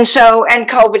 And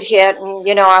COVID hit and,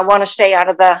 you know, I want to stay out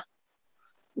of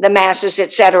the masses,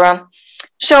 etc.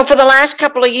 So for the last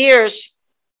couple of years,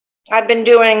 I've been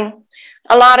doing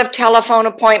a lot of telephone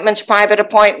appointments, private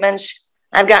appointments.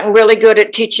 I've gotten really good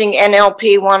at teaching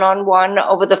NLP one-on-one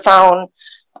over the phone.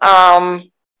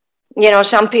 You know,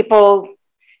 some people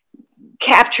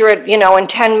capture it, you know, in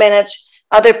 10 minutes.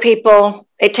 Other people,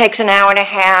 it takes an hour and a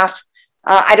half.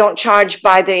 I don't charge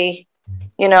by the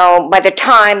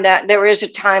time. That there is a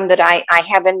time that I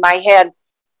have in my head.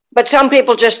 But some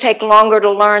people just take longer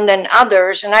to learn than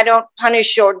others. And I don't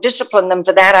punish or discipline them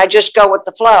for that. I just go with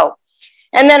the flow.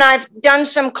 And then I've done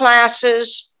some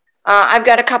classes. I've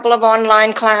got a couple of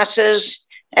online classes.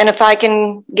 And if I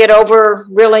can get over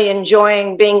really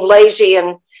enjoying being lazy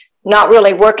and not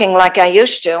really working like I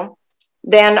used to,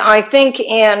 then I think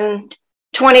in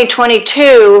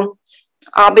 2022,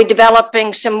 I'll be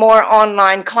developing some more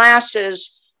online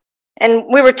classes. And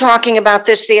we were talking about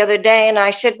this the other day, and I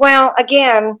said, well,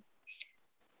 again,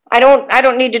 I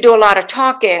don't need to do a lot of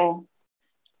talking.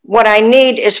 What I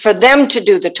need is for them to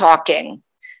do the talking,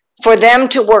 for them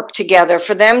to work together,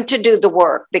 for them to do the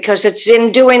work, because it's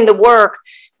in doing the work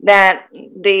that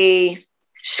the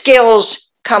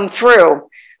skills come through.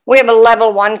 We have a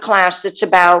level 1 class that's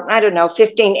about,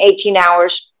 15, 18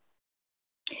 hours.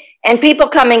 And people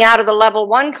coming out of the level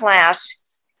 1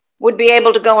 class would be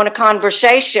able to go in a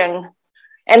conversation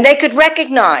and they could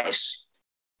recognize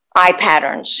eye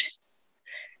patterns.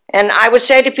 And I would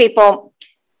say to people,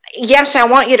 yes, I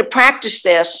want you to practice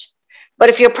this, but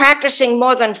if you're practicing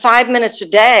more than 5 minutes a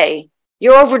day,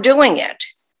 you're overdoing it.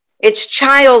 It's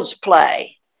child's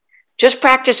play. Just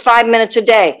practice 5 minutes a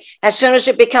day. As soon as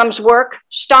it becomes work,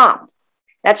 stop.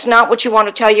 That's not what you want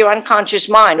to tell your unconscious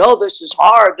mind. Oh, this is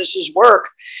hard. This is work.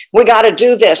 We got to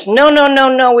do this.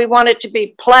 No. We want it to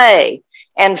be play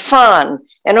and fun.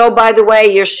 And oh, by the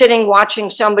way, you're sitting watching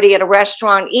somebody at a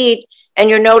restaurant eat and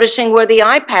you're noticing where the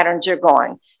eye patterns are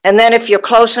going. And then if you're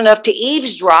close enough to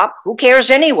eavesdrop, who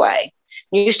cares anyway?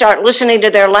 You start listening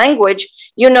to their language,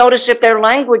 you notice if their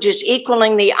language is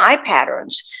equaling the eye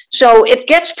patterns. So it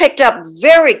gets picked up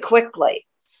very quickly.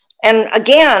 And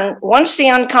again, once the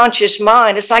unconscious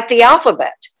mind, it's like the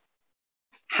alphabet.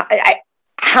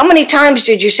 How many times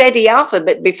did you say the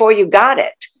alphabet before you got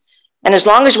it? And as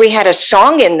long as we had a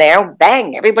song in there,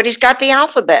 bang, everybody's got the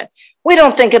alphabet. We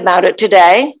don't think about it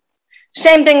today.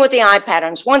 Same thing with the eye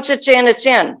patterns. Once it's in, it's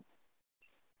in.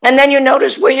 And then you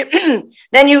notice where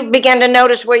then you begin to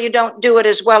notice where you don't do it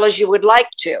as well as you would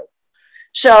like to.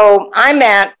 So I'm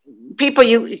at people,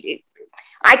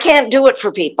 I can't do it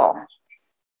for people.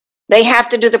 They have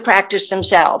to do the practice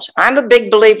themselves. I'm a big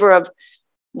believer of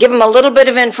give them a little bit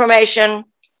of information,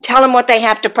 tell them what they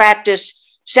have to practice,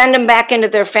 send them back into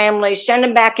their families, send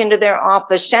them back into their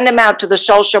office, send them out to the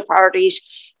social parties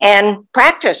and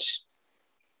practice.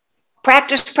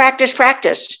 Practice.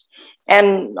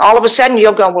 And all of a sudden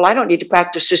you'll go, well, I don't need to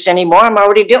practice this anymore. I'm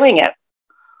already doing it.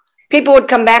 People would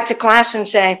come back to class and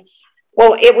say,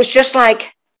 well, it was just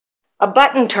like a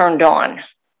button turned on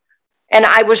and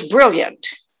I was brilliant.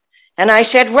 And I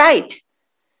said, right.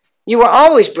 You were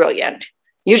always brilliant.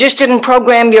 You just didn't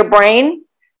program your brain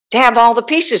to have all the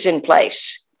pieces in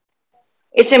place.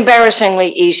 It's embarrassingly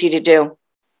easy to do.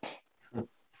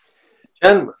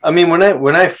 Jen, I mean,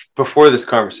 when I before this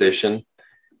conversation,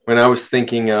 when I was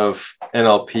thinking of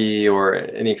NLP or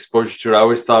any exposure to it, I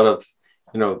always thought of,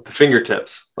 the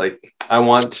fingertips. Like, I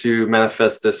want to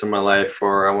manifest this in my life,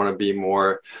 or I want to be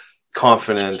more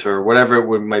confident, or whatever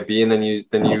it might be. And then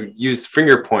you use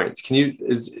finger points.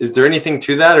 Is there anything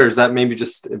to that, or is that maybe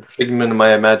just a figment of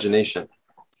my imagination?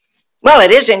 Well,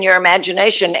 it is in your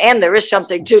imagination, and there is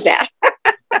something to that.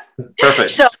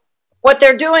 Perfect. So what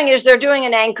they're doing is they're doing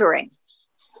an anchoring.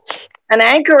 An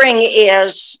anchoring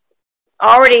is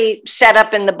already set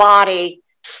up in the body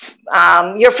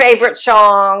your favorite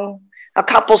song, a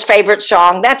couple's favorite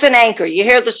song. That's an anchor. You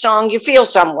hear the song, you feel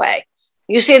some way.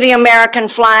 You see the American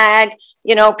flag,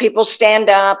 you know, people stand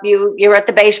up. You're at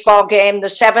the baseball game, the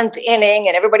 7th inning,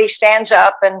 and everybody stands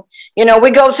up. And, you know, we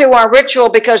go through our ritual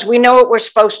because we know what we're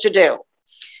supposed to do.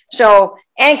 So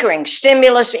anchoring,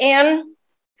 stimulus in,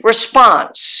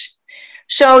 response.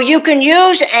 So you can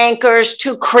use anchors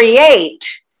to create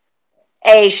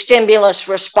a stimulus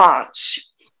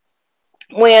response.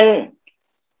 When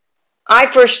I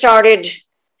first started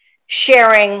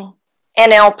sharing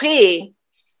NLP,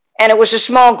 and it was a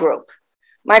small group.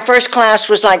 My first class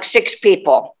was like 6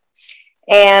 people.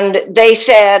 And they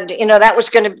said, you know, that was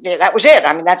it.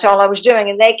 I mean, that's all I was doing.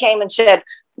 And they came and said,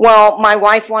 well, my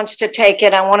wife wants to take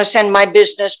it. I want to send my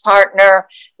business partner.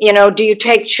 You know, do you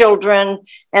take children?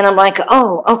 And I'm like,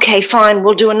 oh, okay, fine.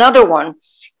 We'll do another one.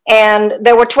 And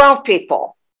there were 12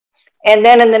 people. And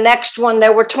then in the next one,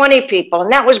 there were 20 people.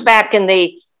 And that was back in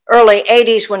the early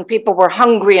 80s when people were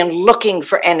hungry and looking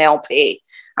for NLP.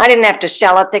 I didn't have to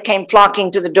sell it. They came flocking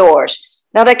to the doors.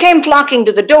 Now, they came flocking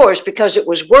to the doors because it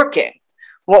was working.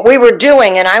 What we were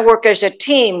doing, and I work as a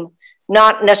team,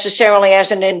 not necessarily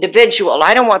as an individual.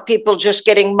 I don't want people just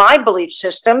getting my belief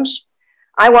systems.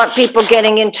 I want people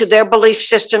getting into their belief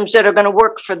systems that are going to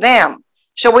work for them.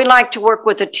 So we like to work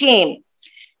with a team.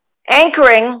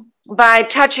 Anchoring by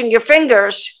touching your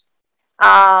fingers,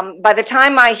 by the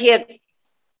time I hit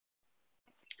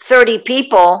 30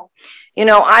 people, you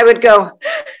know, I would go,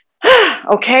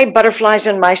 okay, butterflies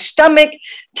in my stomach,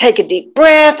 take a deep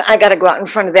breath. I got to go out in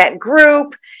front of that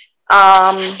group.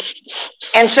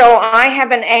 And so I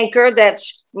have an anchor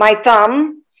that's my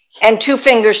thumb and 2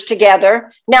 fingers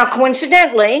together. Now,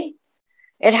 coincidentally,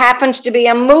 it happens to be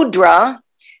a mudra,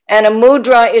 and a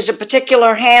mudra is a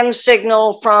particular hand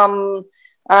signal from,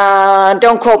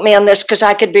 don't quote me on this because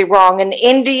I could be wrong, an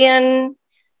Indian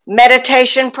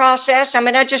meditation process. I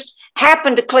mean, I just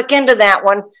happened to click into that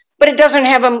one, but it doesn't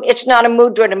have it's not a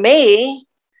mudra to me.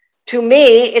 To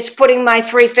me, it's putting my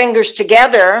 3 fingers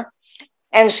together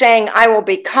and saying, I will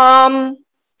be calm,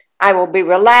 I will be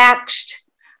relaxed,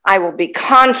 I will be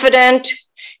confident,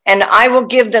 and I will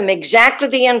give them exactly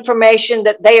the information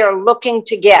that they are looking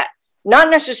to get. Not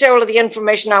necessarily the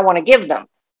information I want to give them,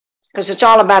 because it's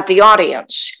all about the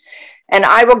audience. And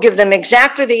I will give them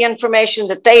exactly the information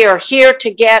that they are here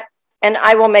to get, and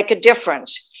I will make a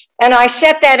difference. And I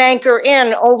set that anchor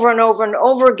in over and over and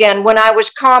over again when I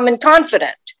was calm and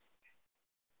confident.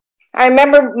 I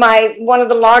remember one of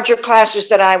the larger classes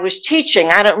that I was teaching.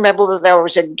 I don't remember whether there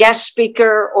was a guest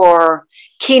speaker or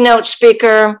keynote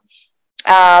speaker,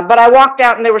 but I walked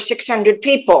out and there were 600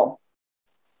 people.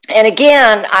 And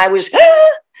again, I was,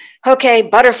 okay,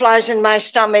 butterflies in my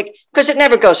stomach, because it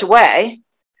never goes away.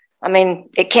 I mean,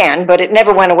 it can, but it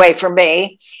never went away for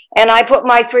me. And I put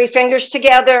my 3 fingers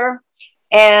together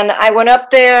and I went up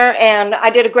there and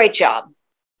I did a great job.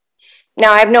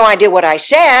 Now, I have no idea what I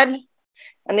said.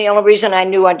 And the only reason I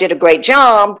knew I did a great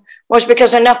job was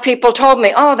because enough people told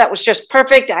me, oh, that was just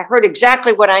perfect. I heard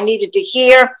exactly what I needed to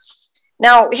hear.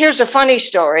 Now, here's a funny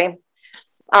story.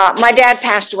 My dad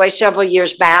passed away several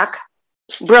years back,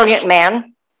 brilliant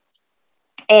man.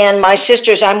 And my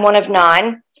sisters, I'm one of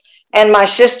 9. And my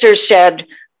sisters said,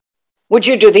 would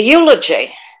you do the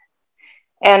eulogy?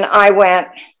 And I went,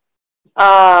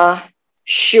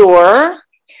 sure.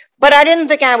 But I didn't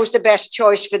think I was the best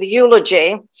choice for the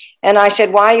eulogy. And I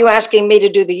said, why are you asking me to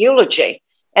do the eulogy?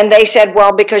 And they said,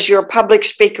 well, because you're a public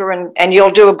speaker and you'll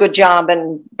do a good job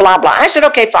and blah, blah. I said,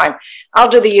 okay, fine. I'll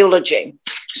do the eulogy.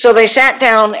 So they sat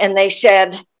down and they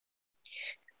said,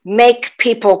 make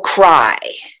people cry.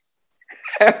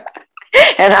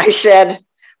 And I said,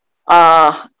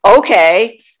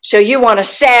 okay, so you want a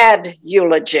sad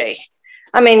eulogy.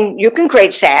 I mean, you can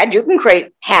create sad, you can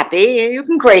create happy, you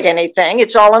can create anything.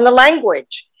 It's all in the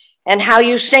language and how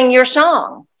you sing your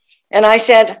song. And I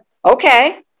said,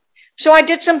 okay. So I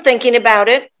did some thinking about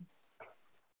it,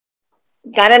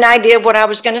 got an idea of what I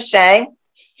was going to say.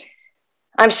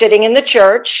 I'm sitting in the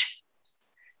church.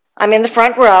 I'm in the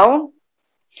front row.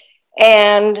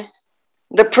 And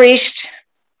the priest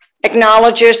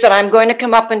acknowledges that I'm going to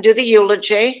come up and do the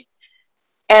eulogy.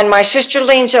 And my sister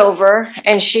leans over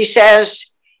and she says,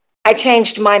 I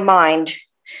changed my mind.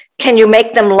 Can you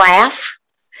make them laugh?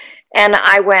 And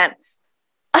I went,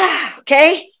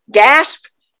 okay, gasp,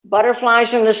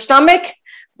 butterflies in the stomach,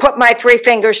 put my 3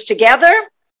 fingers together.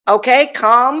 Okay,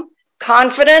 calm,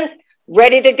 confident,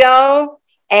 ready to go.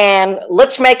 And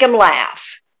let's make them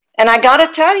laugh. And I got to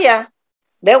tell you,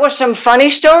 there were some funny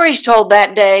stories told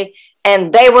that day,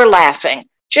 and they were laughing,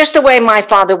 just the way my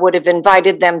father would have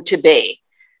invited them to be.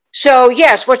 So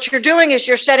yes, what you're doing is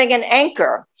you're setting an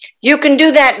anchor. You can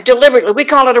do that deliberately. We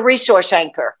call it a resource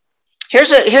anchor.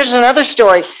 Here's another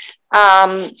story.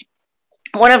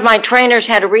 One of my trainers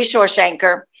had a resource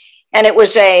anchor, and it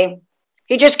was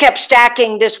he just kept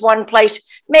stacking this one place,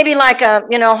 maybe like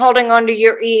holding onto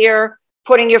your ear,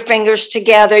 putting your fingers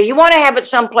together. You want to have it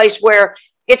someplace where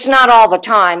it's not all the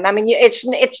time. I mean, you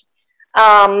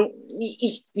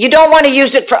don't want to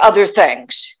use it for other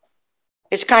things.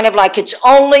 It's kind of like it's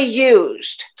only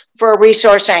used for a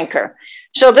resource anchor.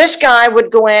 So this guy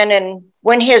would go in, and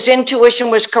when his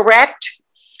intuition was correct,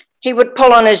 he would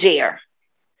pull on his ear.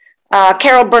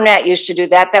 Carol Burnett used to do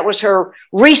that. That was her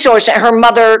resource, her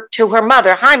mother.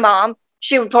 Hi, Mom.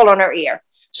 She would pull on her ear.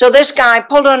 So this guy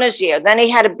pulled on his ear. Then he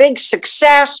had a big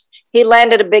success. He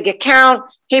landed a big account.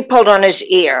 He pulled on his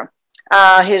ear.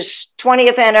 His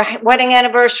 20th wedding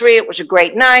anniversary, it was a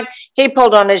great night. He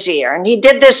pulled on his ear. And he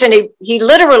did this, and he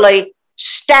literally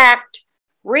stacked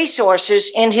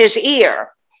resources in his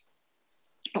ear.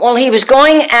 Well, he was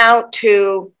going out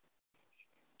to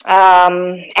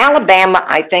Alabama,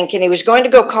 I think, and he was going to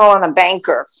go call on a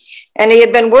banker. And he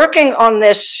had been working on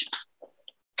this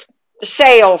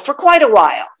sale for quite a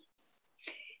while.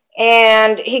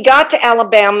 And he got to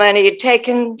Alabama, and he had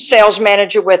taken sales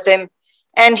manager with him.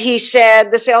 And he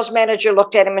said, the sales manager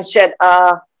looked at him and said,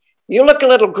 you look a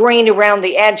little green around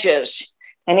the edges.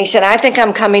 And he said, I think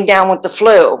I'm coming down with the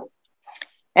flu.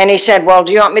 And he said, well,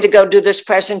 do you want me to go do this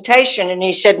presentation? And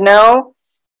he said, no,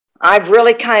 I've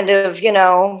really kind of,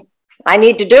 I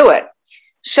need to do it.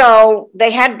 So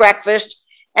they had breakfast,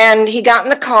 and he got in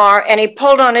the car, and he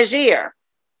pulled on his ear.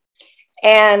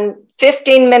 And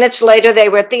 15 minutes later, they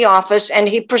were at the office, and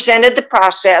he presented the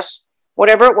process,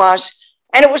 whatever it was.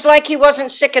 And it was like he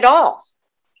wasn't sick at all.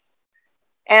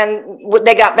 And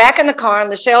they got back in the car,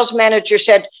 and the sales manager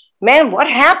said, man, what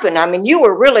happened? I mean, you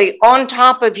were really on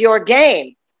top of your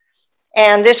game.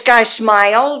 And this guy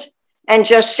smiled and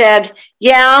just said,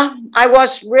 yeah, I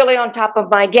was really on top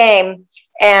of my game.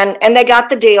 And they got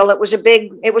the deal. It was a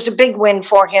big win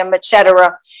for him, et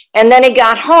cetera. And then he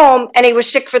got home, and he was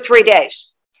sick for 3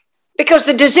 days because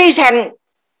the disease hadn't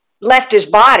left his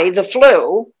body, the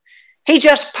flu. He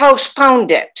just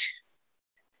postponed it.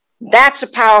 That's a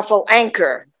powerful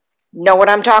anchor. Know what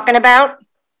I'm talking about?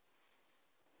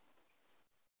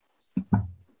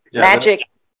 Yeah, magic.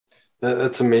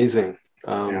 That's amazing.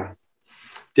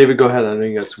 David, go ahead. I know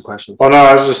you got some questions. Well, no,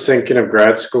 I was just thinking of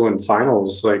grad school and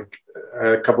finals. Like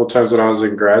a couple of times when I was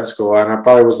in grad school, and I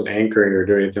probably wasn't anchoring or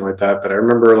doing anything like that, but I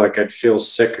remember like I'd feel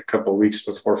sick a couple of weeks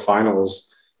before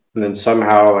finals, and then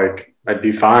somehow like I'd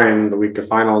be fine the week of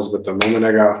finals, but the moment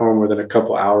I got home within a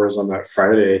couple hours on that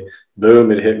Friday,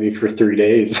 boom, it hit me for 3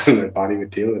 days, and my body would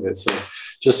deal with it. So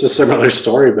just a similar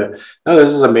story, but no, this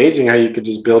is amazing how you could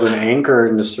just build an anchor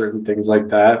into certain things like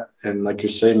that. And like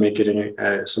you're saying, make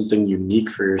it something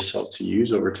unique for yourself to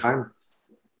use over time.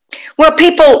 Well,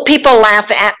 people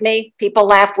laugh at me. People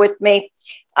laugh with me.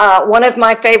 One of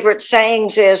my favorite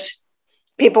sayings is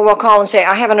people will call and say,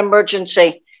 I have an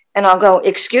emergency. And I'll go,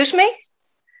 excuse me?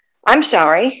 I'm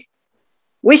sorry.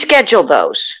 We schedule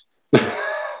those.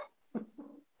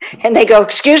 And they go,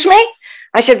 excuse me?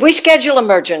 I said, we schedule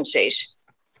emergencies.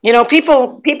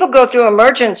 People go through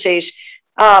emergencies,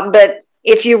 but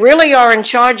if you really are in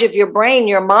charge of your brain,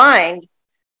 your mind,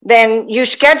 then you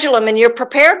schedule them and you're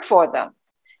prepared for them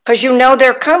because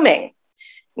they're coming.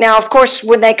 Now, of course,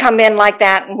 when they come in like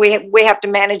that, and we have to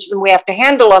manage them, we have to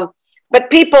handle them,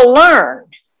 but people learn.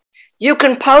 You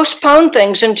can postpone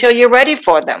things until you're ready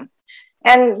for them.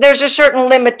 And there's a certain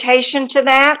limitation to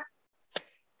that.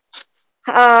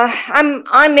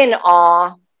 I'm in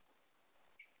awe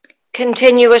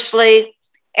continuously,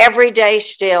 every day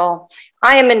still.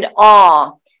 I am in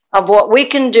awe of what we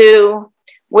can do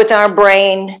with our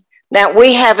brain that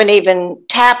we haven't even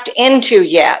tapped into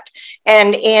yet.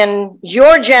 And in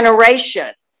your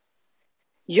generation,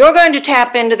 you're going to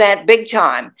tap into that big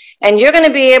time, and you're going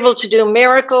to be able to do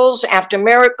miracles after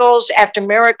miracles after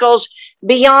miracles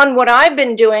beyond what I've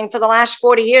been doing for the last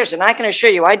 40 years. And I can assure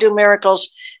you, I do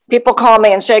miracles. People call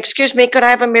me and say, excuse me, could I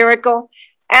have a miracle?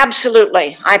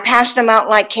 Absolutely. I pass them out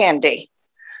like candy.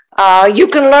 You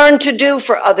can learn to do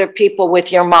for other people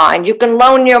with your mind. You can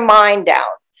loan your mind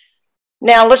out.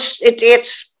 Now,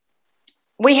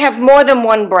 we have more than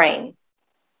one brain.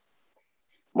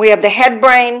 We have the head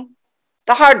brain,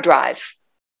 the hard drive.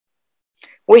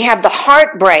 We have the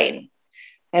heart brain.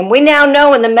 And we now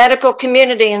know in the medical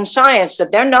community and science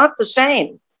that they're not the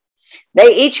same.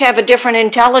 They each have a different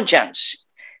intelligence.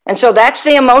 And so that's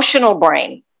the emotional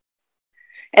brain.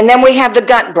 And then we have the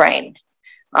gut brain.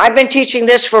 I've been teaching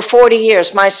this for 40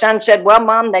 years. My son said, well,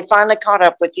 Mom, they finally caught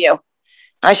up with you.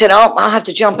 I said, oh, I'll have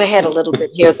to jump ahead a little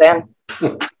bit here then.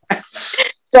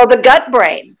 So the gut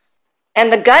brain,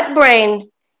 and the gut brain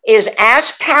is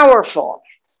as powerful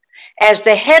as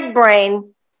the head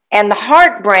brain and the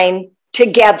heart brain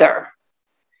together.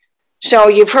 So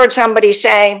you've heard somebody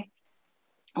say,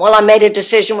 well, I made a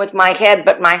decision with my head,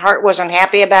 but my heart wasn't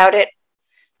happy about it.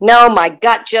 No, my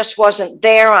gut just wasn't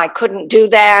there. I couldn't do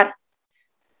that.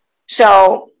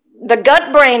 So the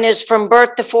gut brain is from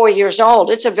birth to 4 years old.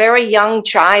 It's a very young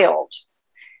child.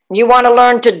 You want to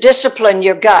learn to discipline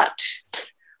your gut.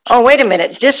 Oh, wait a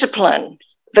minute, discipline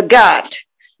the gut.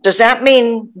 Does that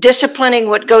mean disciplining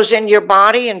what goes in your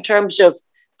body in terms of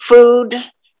food,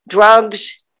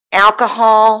 drugs,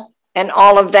 alcohol, and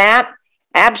all of that?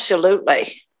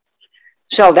 Absolutely.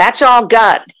 So that's all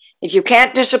gut. If you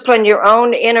can't discipline your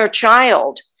own inner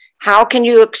child, how can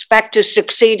you expect to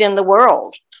succeed in the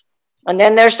world? And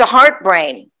then there's the heart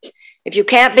brain. If you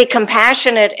can't be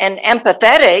compassionate and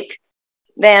empathetic,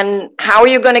 then how are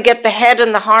you going to get the head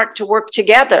and the heart to work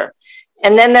together?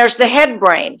 And then there's the head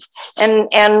brain.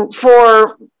 And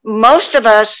for most of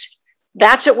us,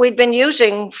 that's what we've been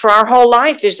using for our whole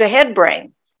life is the head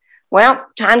brain. Well,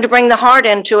 time to bring the heart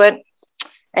into it.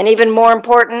 And even more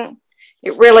important,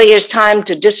 it really is time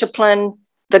to discipline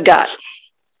the gut.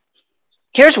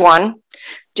 Here's one.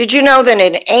 Did you know that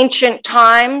in ancient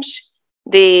times,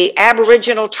 the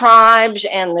Aboriginal tribes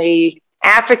and the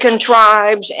African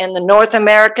tribes and the North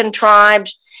American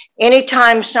tribes,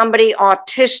 anytime somebody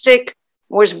autistic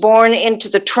was born into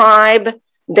the tribe,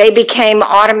 they became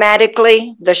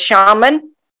automatically the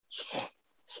shaman?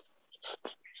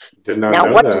 Did not now,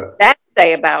 know what that. does that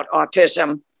say about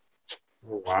autism?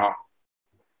 Oh, wow.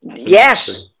 That's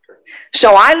Yes.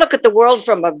 So I look at the world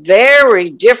from a very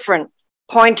different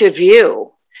point of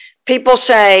view. People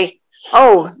say,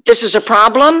 oh, this is a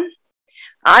problem.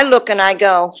 I look and I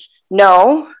go,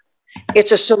 no,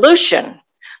 it's a solution,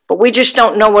 but we just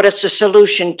don't know what it's a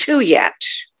solution to yet.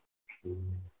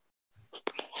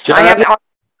 John,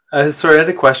 sorry, I had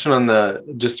a question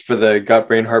on just for the gut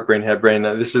brain, heart brain, head brain.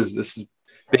 This is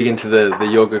big into the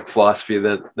yogic philosophy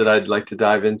that I'd like to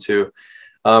dive into.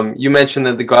 You mentioned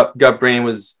that the gut brain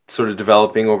was sort of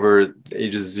developing over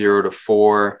ages 0 to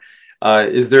 4.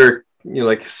 Is there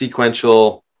like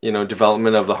sequential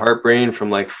development of the heart brain from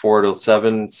like 4 to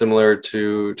 7, similar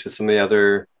to some of the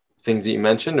other things that you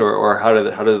mentioned, or how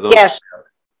do those?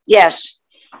 Yes.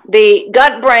 The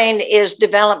gut brain is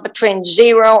developed between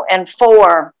 0 and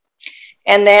 4.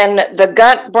 And then the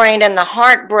gut brain and the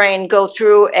heart brain go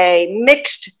through a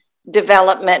mixed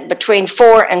development between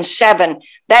 4 and 7.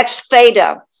 That's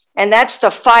theta. And that's the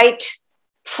fight,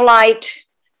 flight,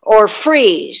 or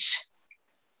freeze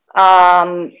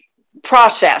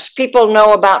process. People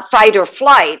know about fight or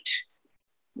flight,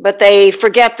 but they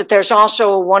forget that there's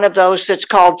also one of those that's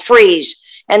called freeze.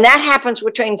 And that happens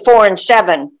between 4 and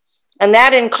 7. And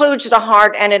that includes the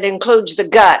heart and it includes the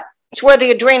gut. It's where the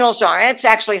adrenals are. It's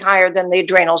actually higher than the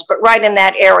adrenals, but right in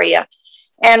that area.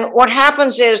 And what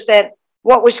happens is that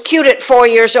what was cute at 4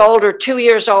 years old or 2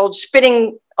 years old,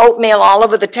 spitting oatmeal all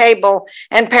over the table,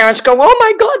 and parents go, oh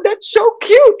my God, that's so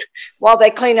cute, while they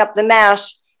clean up the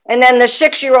mess. And then the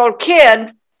 6-year-old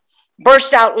kid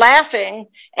bursts out laughing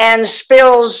and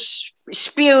spews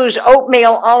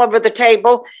oatmeal all over the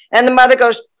table. And the mother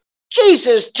goes,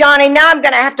 Jesus, Johnny, now I'm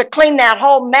going to have to clean that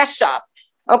whole mess up.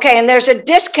 Okay, and there's a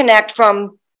disconnect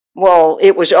from, well,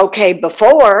 it was okay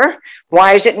before.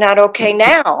 Why is it not okay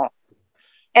now?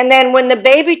 And then when the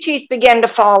baby teeth begin to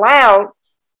fall out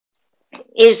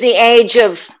is the age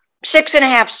of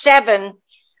 6.5, 7.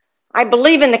 I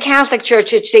believe in the Catholic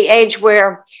Church, it's the age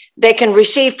where they can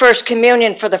receive First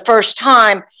Communion for the first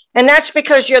time. And that's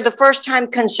because you're the first time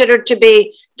considered to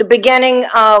be the beginning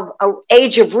of an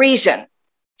age of reason.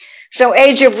 So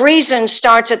age of reason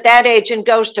starts at that age and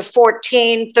goes to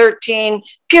 14, 13,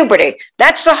 puberty.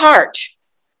 That's the heart.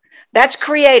 That's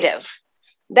creative.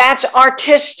 That's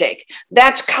artistic.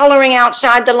 That's coloring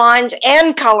outside the lines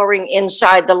and coloring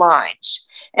inside the lines.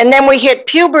 And then we hit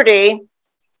puberty.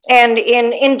 And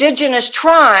in indigenous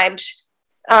tribes,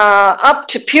 up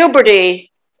to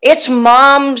puberty, it's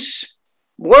mom's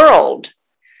world.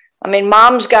 I mean,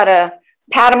 mom's got to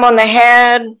pat them on the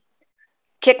head,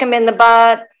 kick them in the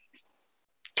butt,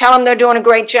 tell them they're doing a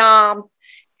great job.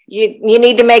 You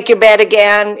need to make your bed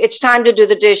again. It's time to do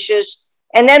the dishes.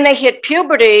 And then they hit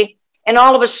puberty, and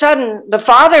all of a sudden, the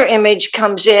father image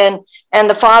comes in, and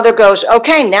the father goes,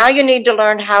 okay, now you need to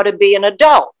learn how to be an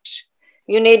adult.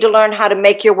 You need to learn how to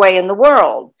make your way in the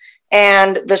world.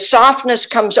 And the softness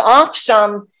comes off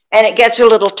some, and it gets a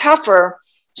little tougher,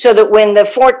 so that when the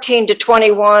 14 to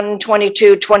 21,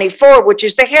 22, 24, which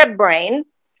is the head brain,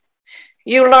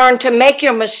 you learn to make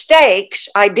your mistakes,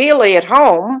 ideally at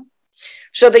home,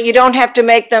 so that you don't have to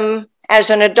make them as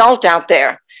an adult out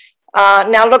there.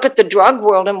 Now look at the drug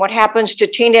world and what happens to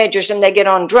teenagers and they get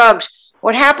on drugs.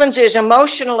 What happens is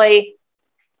emotionally,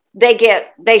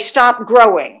 they stop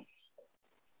growing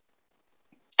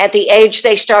at the age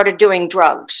they started doing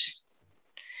drugs.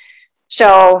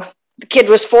 So the kid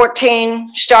was 14,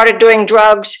 started doing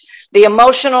drugs. The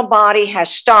emotional body has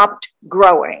stopped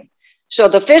growing. So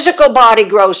the physical body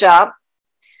grows up.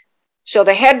 So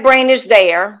the head brain is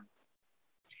there.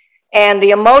 And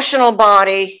the emotional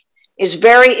body is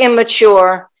very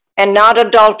immature and not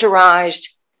adulterized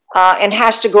and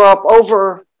has to grow up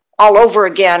all over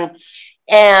again.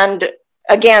 And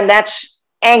again, that's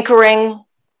anchoring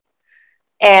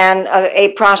and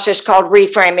a process called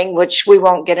reframing, which we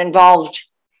won't get involved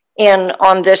in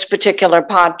on this particular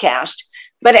podcast.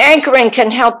 But anchoring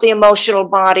can help the emotional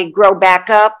body grow back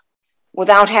up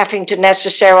without having to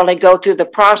necessarily go through the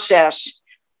process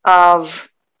of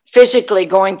physically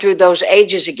going through those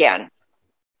ages again.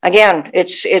 Again,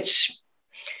 it's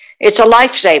a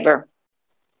lifesaver.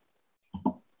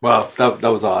 Wow,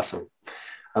 that was awesome.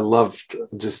 I loved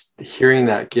just hearing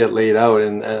that get laid out.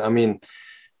 And I mean,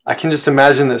 I can just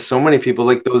imagine that so many people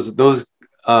like those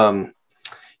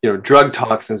drug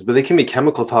toxins, but they can be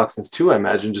chemical toxins too. I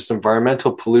imagine just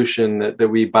environmental pollution that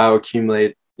we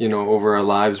bioaccumulate, over our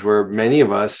lives, where many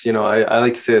of us, I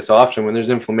like to say this often, when there's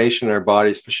inflammation in our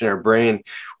body, especially in our brain,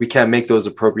 we can't make those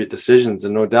appropriate decisions.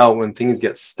 And no doubt when things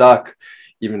get stuck,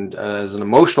 even as an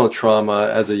emotional trauma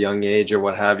as a young age or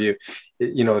what have you,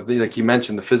 like you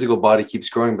mentioned, the physical body keeps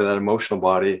growing, but that emotional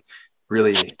body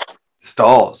really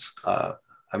stalls.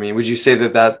 I mean, would you say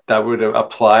that would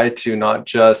apply to not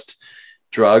just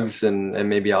drugs and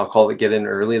maybe alcohol that get in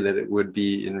early, that it would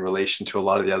be in relation to a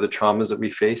lot of the other traumas that we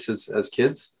face as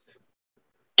kids?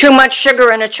 Too much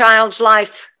sugar in a child's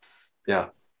life. Yeah.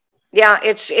 Yeah,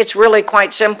 it's really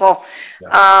quite simple.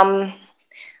 Yeah.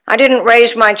 I didn't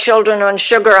raise my children on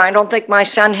sugar. I don't think my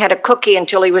son had a cookie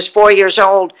until he was 4 years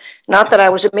old. Not that I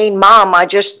was a mean mom. I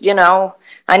just,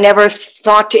 I never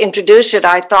thought to introduce it.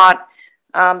 I thought,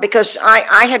 because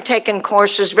I had taken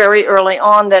courses very early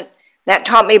on that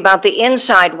taught me about the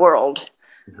inside world,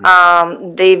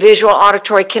 the visual,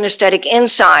 auditory, kinesthetic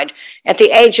inside. At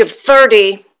the age of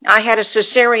 30, I had a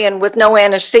cesarean with no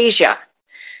anesthesia.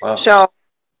 Wow. So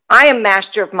I am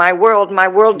master of my world. My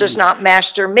world does not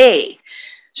master me.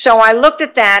 So I looked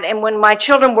at that, and when my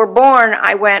children were born,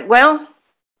 I went, well,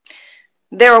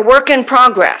 they're a work in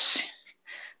progress.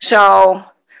 So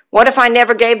what if I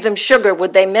never gave them sugar?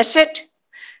 Would they miss it?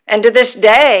 And to this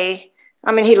day,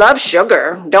 I mean, he loves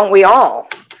sugar, don't we all?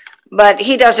 But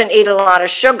he doesn't eat a lot of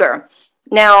sugar.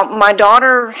 Now, my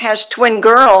daughter has twin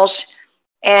girls,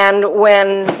 and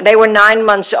when they were 9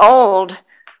 months old,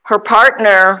 her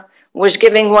partner was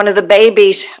giving one of the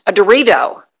babies a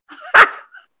Dorito.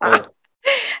 Oh.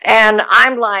 And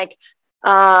I'm like,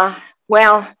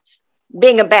 well,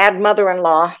 being a bad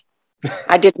mother-in-law,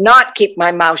 I did not keep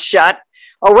my mouth shut.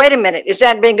 Oh, wait a minute, is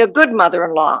that being a good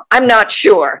mother-in-law? I'm not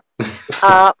sure.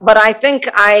 But I think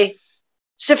I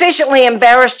sufficiently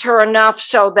embarrassed her enough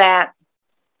so that,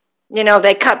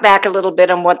 they cut back a little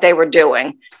bit on what they were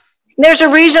doing. There's a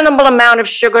reasonable amount of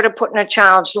sugar to put in a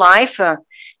child's life, a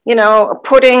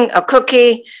pudding, a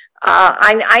cookie.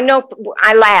 I know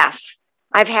I laugh.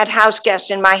 I've had house guests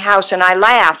in my house and I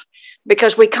laugh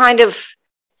because we kind of,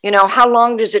 how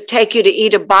long does it take you to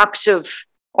eat a box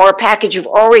or a package of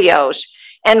Oreos?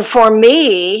 And for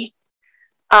me,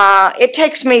 it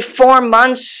takes me 4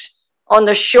 months on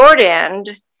the short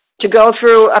end to go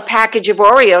through a package of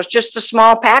Oreos, just a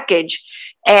small package.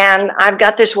 And I've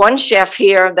got this one chef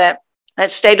here that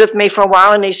stayed with me for a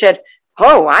while, and he said,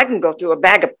 oh, I can go through a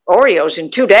bag of Oreos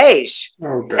in 2 days.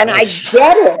 Oh, gosh. And I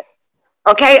get it.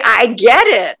 Okay, I get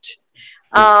it.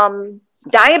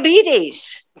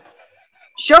 Diabetes,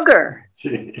 sugar.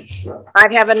 Jeez.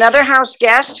 I have another house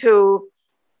guest who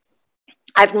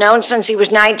I've known since he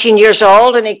was 19 years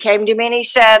old, and he came to me and he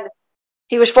said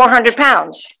he was 400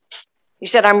 pounds. He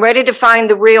said, I'm ready to find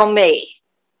the real me.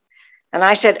 And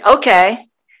I said, okay,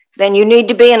 then you need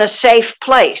to be in a safe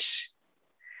place,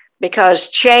 because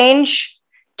change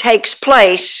takes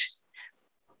place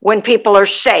when people are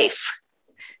safe.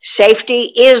 Safety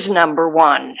is number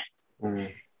one.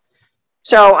 Mm-hmm.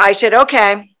 So I said,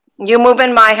 okay, you move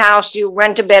in my house, you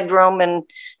rent a bedroom, and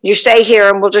you stay here,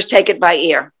 and we'll just take it by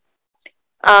ear.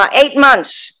 8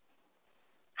 months,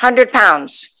 100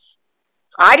 pounds.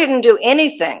 I didn't do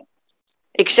anything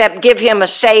except give him a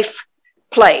safe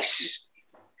place.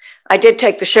 I did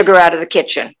take the sugar out of the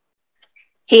kitchen.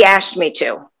 He asked me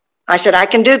to. I said, I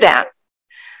can do that.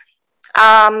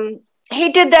 he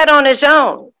did that on his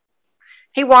own.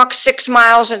 He walks 6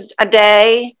 miles a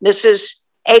day. This is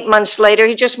 8 months later.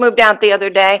 He just moved out the other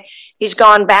day. He's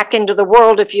gone back into the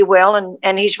world, if you will,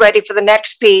 and he's ready for the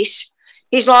next piece.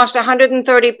 He's lost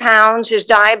 130 pounds. His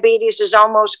diabetes is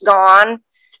almost gone.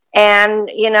 And,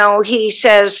 he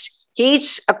says he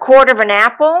eats a quarter of an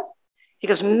apple. He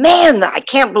goes, man, I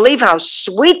can't believe how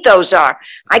sweet those are.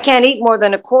 I can't eat more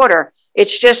than a quarter.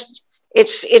 It's just,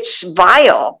 it's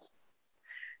vile.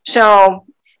 So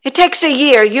it takes a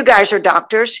year. You guys are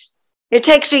doctors. It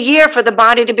takes a year for the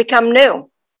body to become new.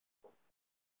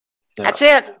 Yeah. That's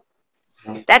it.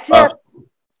 That's it.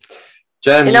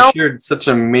 Jen, you shared such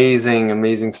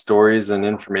amazing stories and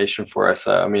information for us.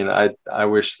 I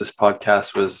wish this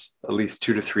podcast was at least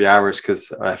 2 to 3 hours,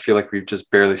 because I feel like we've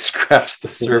just barely scratched the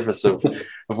surface of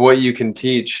what you can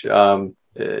teach.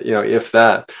 If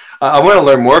that. I want to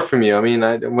learn more from you.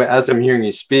 As I'm hearing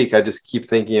you speak, I just keep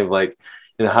thinking of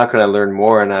how can I learn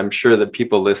more? And I'm sure that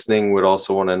people listening would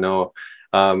also want to know.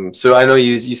 So I know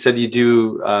you said you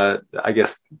do,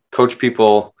 coach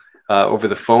people over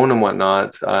the phone and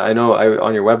whatnot. I know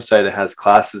on your website it has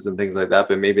classes and things like that,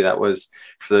 but maybe that was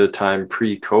for the time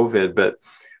pre-COVID. But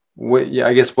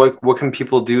what can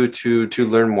people do to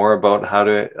learn more about how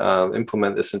to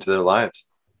implement this into their lives?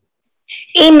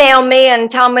 Email me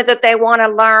and tell me that they want to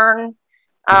learn.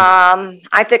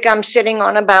 I think I'm sitting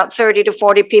on about 30 to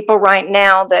 40 people right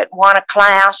now that want a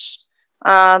class.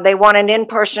 They want an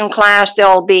in-person class.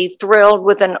 They'll be thrilled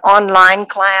with an online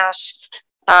class.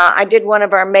 I did one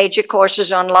of our major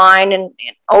courses online and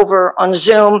over on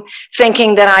Zoom,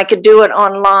 thinking that I could do it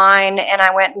online. And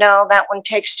I went, no, that one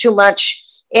takes too much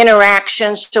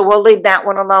interaction. So we'll leave that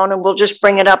one alone, and we'll just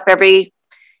bring it up every,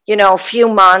 few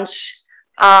months.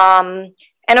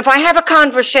 And if I have a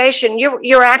conversation,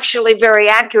 you're actually very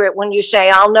accurate when you say,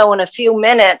 I'll know in a few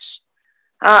minutes.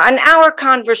 An hour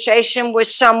conversation with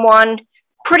someone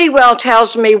pretty well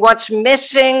tells me what's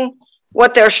missing,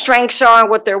 what their strengths are,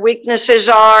 what their weaknesses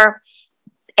are.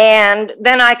 And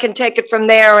then I can take it from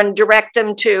there and direct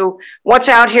them to what's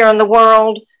out here in the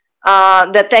world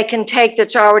that they can take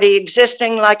that's already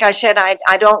existing. Like I said,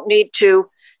 I don't need to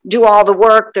do all the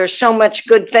work. There's so much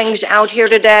good things out here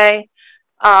today.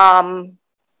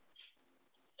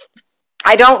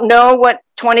 I don't know what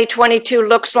 2022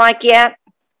 looks like yet.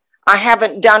 I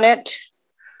haven't done it.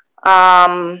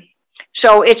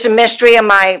 So it's a mystery. And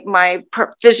my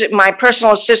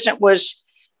personal assistant was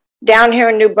down here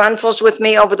in New Braunfels with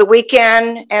me over the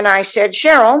weekend. And I said,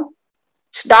 Cheryl,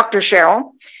 it's Dr.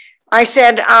 Cheryl. I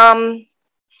said,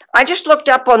 I just looked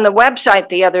up on the website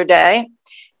the other day,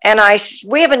 and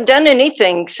we haven't done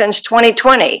anything since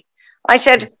 2020. I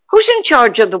said, who's in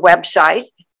charge of the website?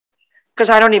 Because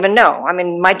I don't even know.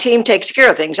 My team takes care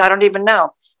of things. I don't even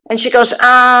know. And she goes,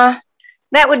 that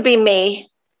would be me.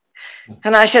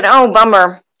 And I said, oh,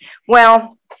 bummer.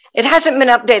 Well, it hasn't been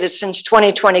updated since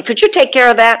 2020. Could you take care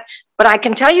of that? But I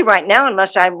can tell you right now,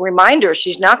 unless I remind her,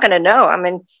 she's not going to know.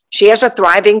 She has a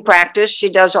thriving practice. She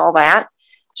does all that.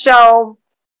 So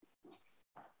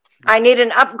I need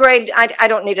an upgrade. I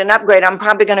don't need an upgrade. I'm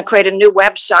probably going to create a new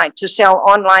website to sell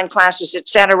online classes,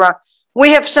 etc.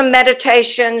 We have some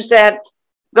meditations that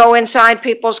go inside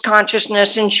people's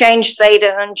consciousness and change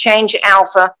theta and change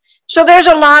alpha. So there's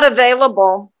a lot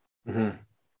available. Mm-hmm.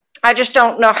 I just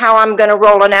don't know how I'm going to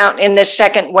roll it out in this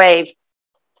second wave.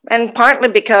 And partly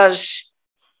because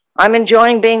I'm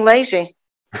enjoying being lazy.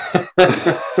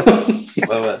 Love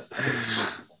it.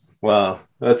 Wow.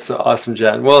 That's awesome,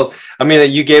 Jen. Well,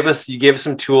 you gave us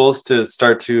some tools to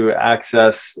start to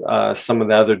access some of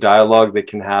the other dialogue that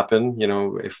can happen,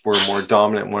 if we're more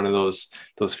dominant in one of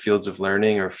those fields of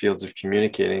learning or fields of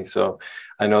communicating. So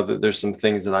I know that there's some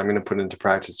things that I'm going to put into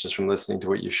practice just from listening to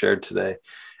what you shared today.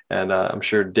 And I'm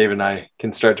sure Dave and I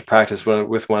can start to practice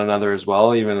with one another as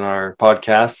well, even in our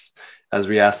podcasts, as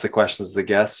we ask the questions of the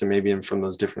guests and maybe even from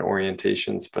those different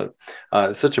orientations. But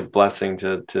it's such a blessing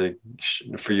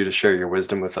for you to share your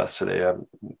wisdom with us today. I'm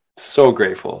so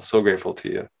grateful to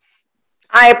you.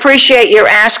 I appreciate your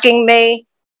asking me.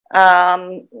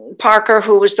 Parker,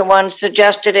 who was the one who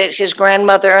suggested it, his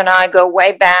grandmother and I go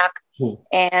way back.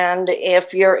 And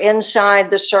if you're inside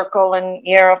the circle and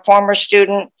you're a former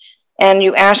student, and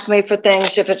you ask me for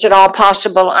things, if it's at all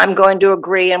possible, I'm going to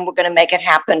agree and we're going to make it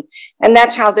happen. And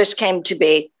that's how this came to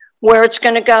be. Where it's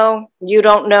going to go, you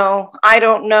don't know. I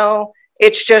don't know.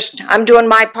 It's just, I'm doing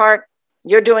my part.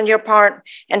 You're doing your part.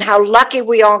 And how lucky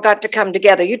we all got to come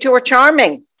together. You two are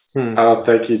charming. Oh,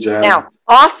 thank you, Jen. Now,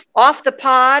 off the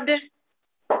pod,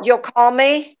 you'll call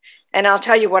me and I'll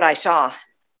tell you what I saw.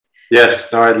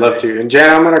 Yes, no, I'd love to. And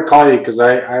Jan, I'm going to call you because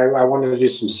I wanted to do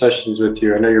some sessions with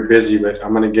you. I know you're busy, but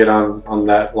I'm going to get on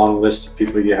that long list of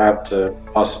people you have to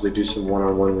possibly do some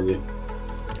one-on-one with you.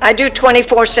 I do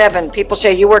 24/7. People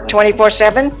say, you work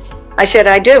 24/7? I said,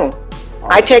 I do. Awesome.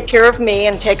 I take care of me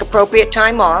and take appropriate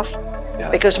time off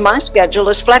because my schedule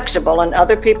is flexible and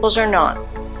other people's are not.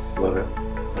 Love it.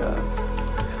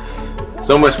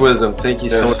 So much wisdom. Thank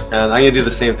you so much. And I'm going to do the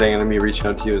same thing. I'm going to be reaching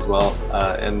out to you as well.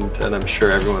 And I'm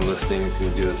sure everyone listening is going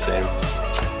to do the same.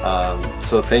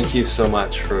 So thank you so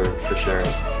much for sharing.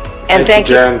 And thank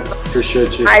you, Jan.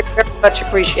 Appreciate you. I very much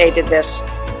appreciated this.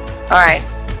 All right.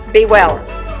 Be well.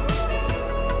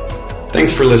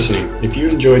 Thanks for listening. If you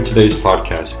enjoyed today's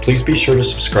podcast, please be sure to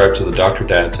subscribe to the Dr.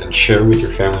 Dads and share with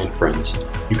your family and friends.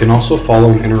 You can also follow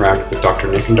and interact with Dr.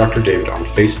 Nick and Dr. David on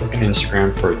Facebook and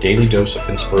Instagram for a daily dose of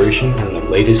inspiration and the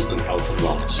latest in health and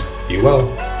wellness. Be well.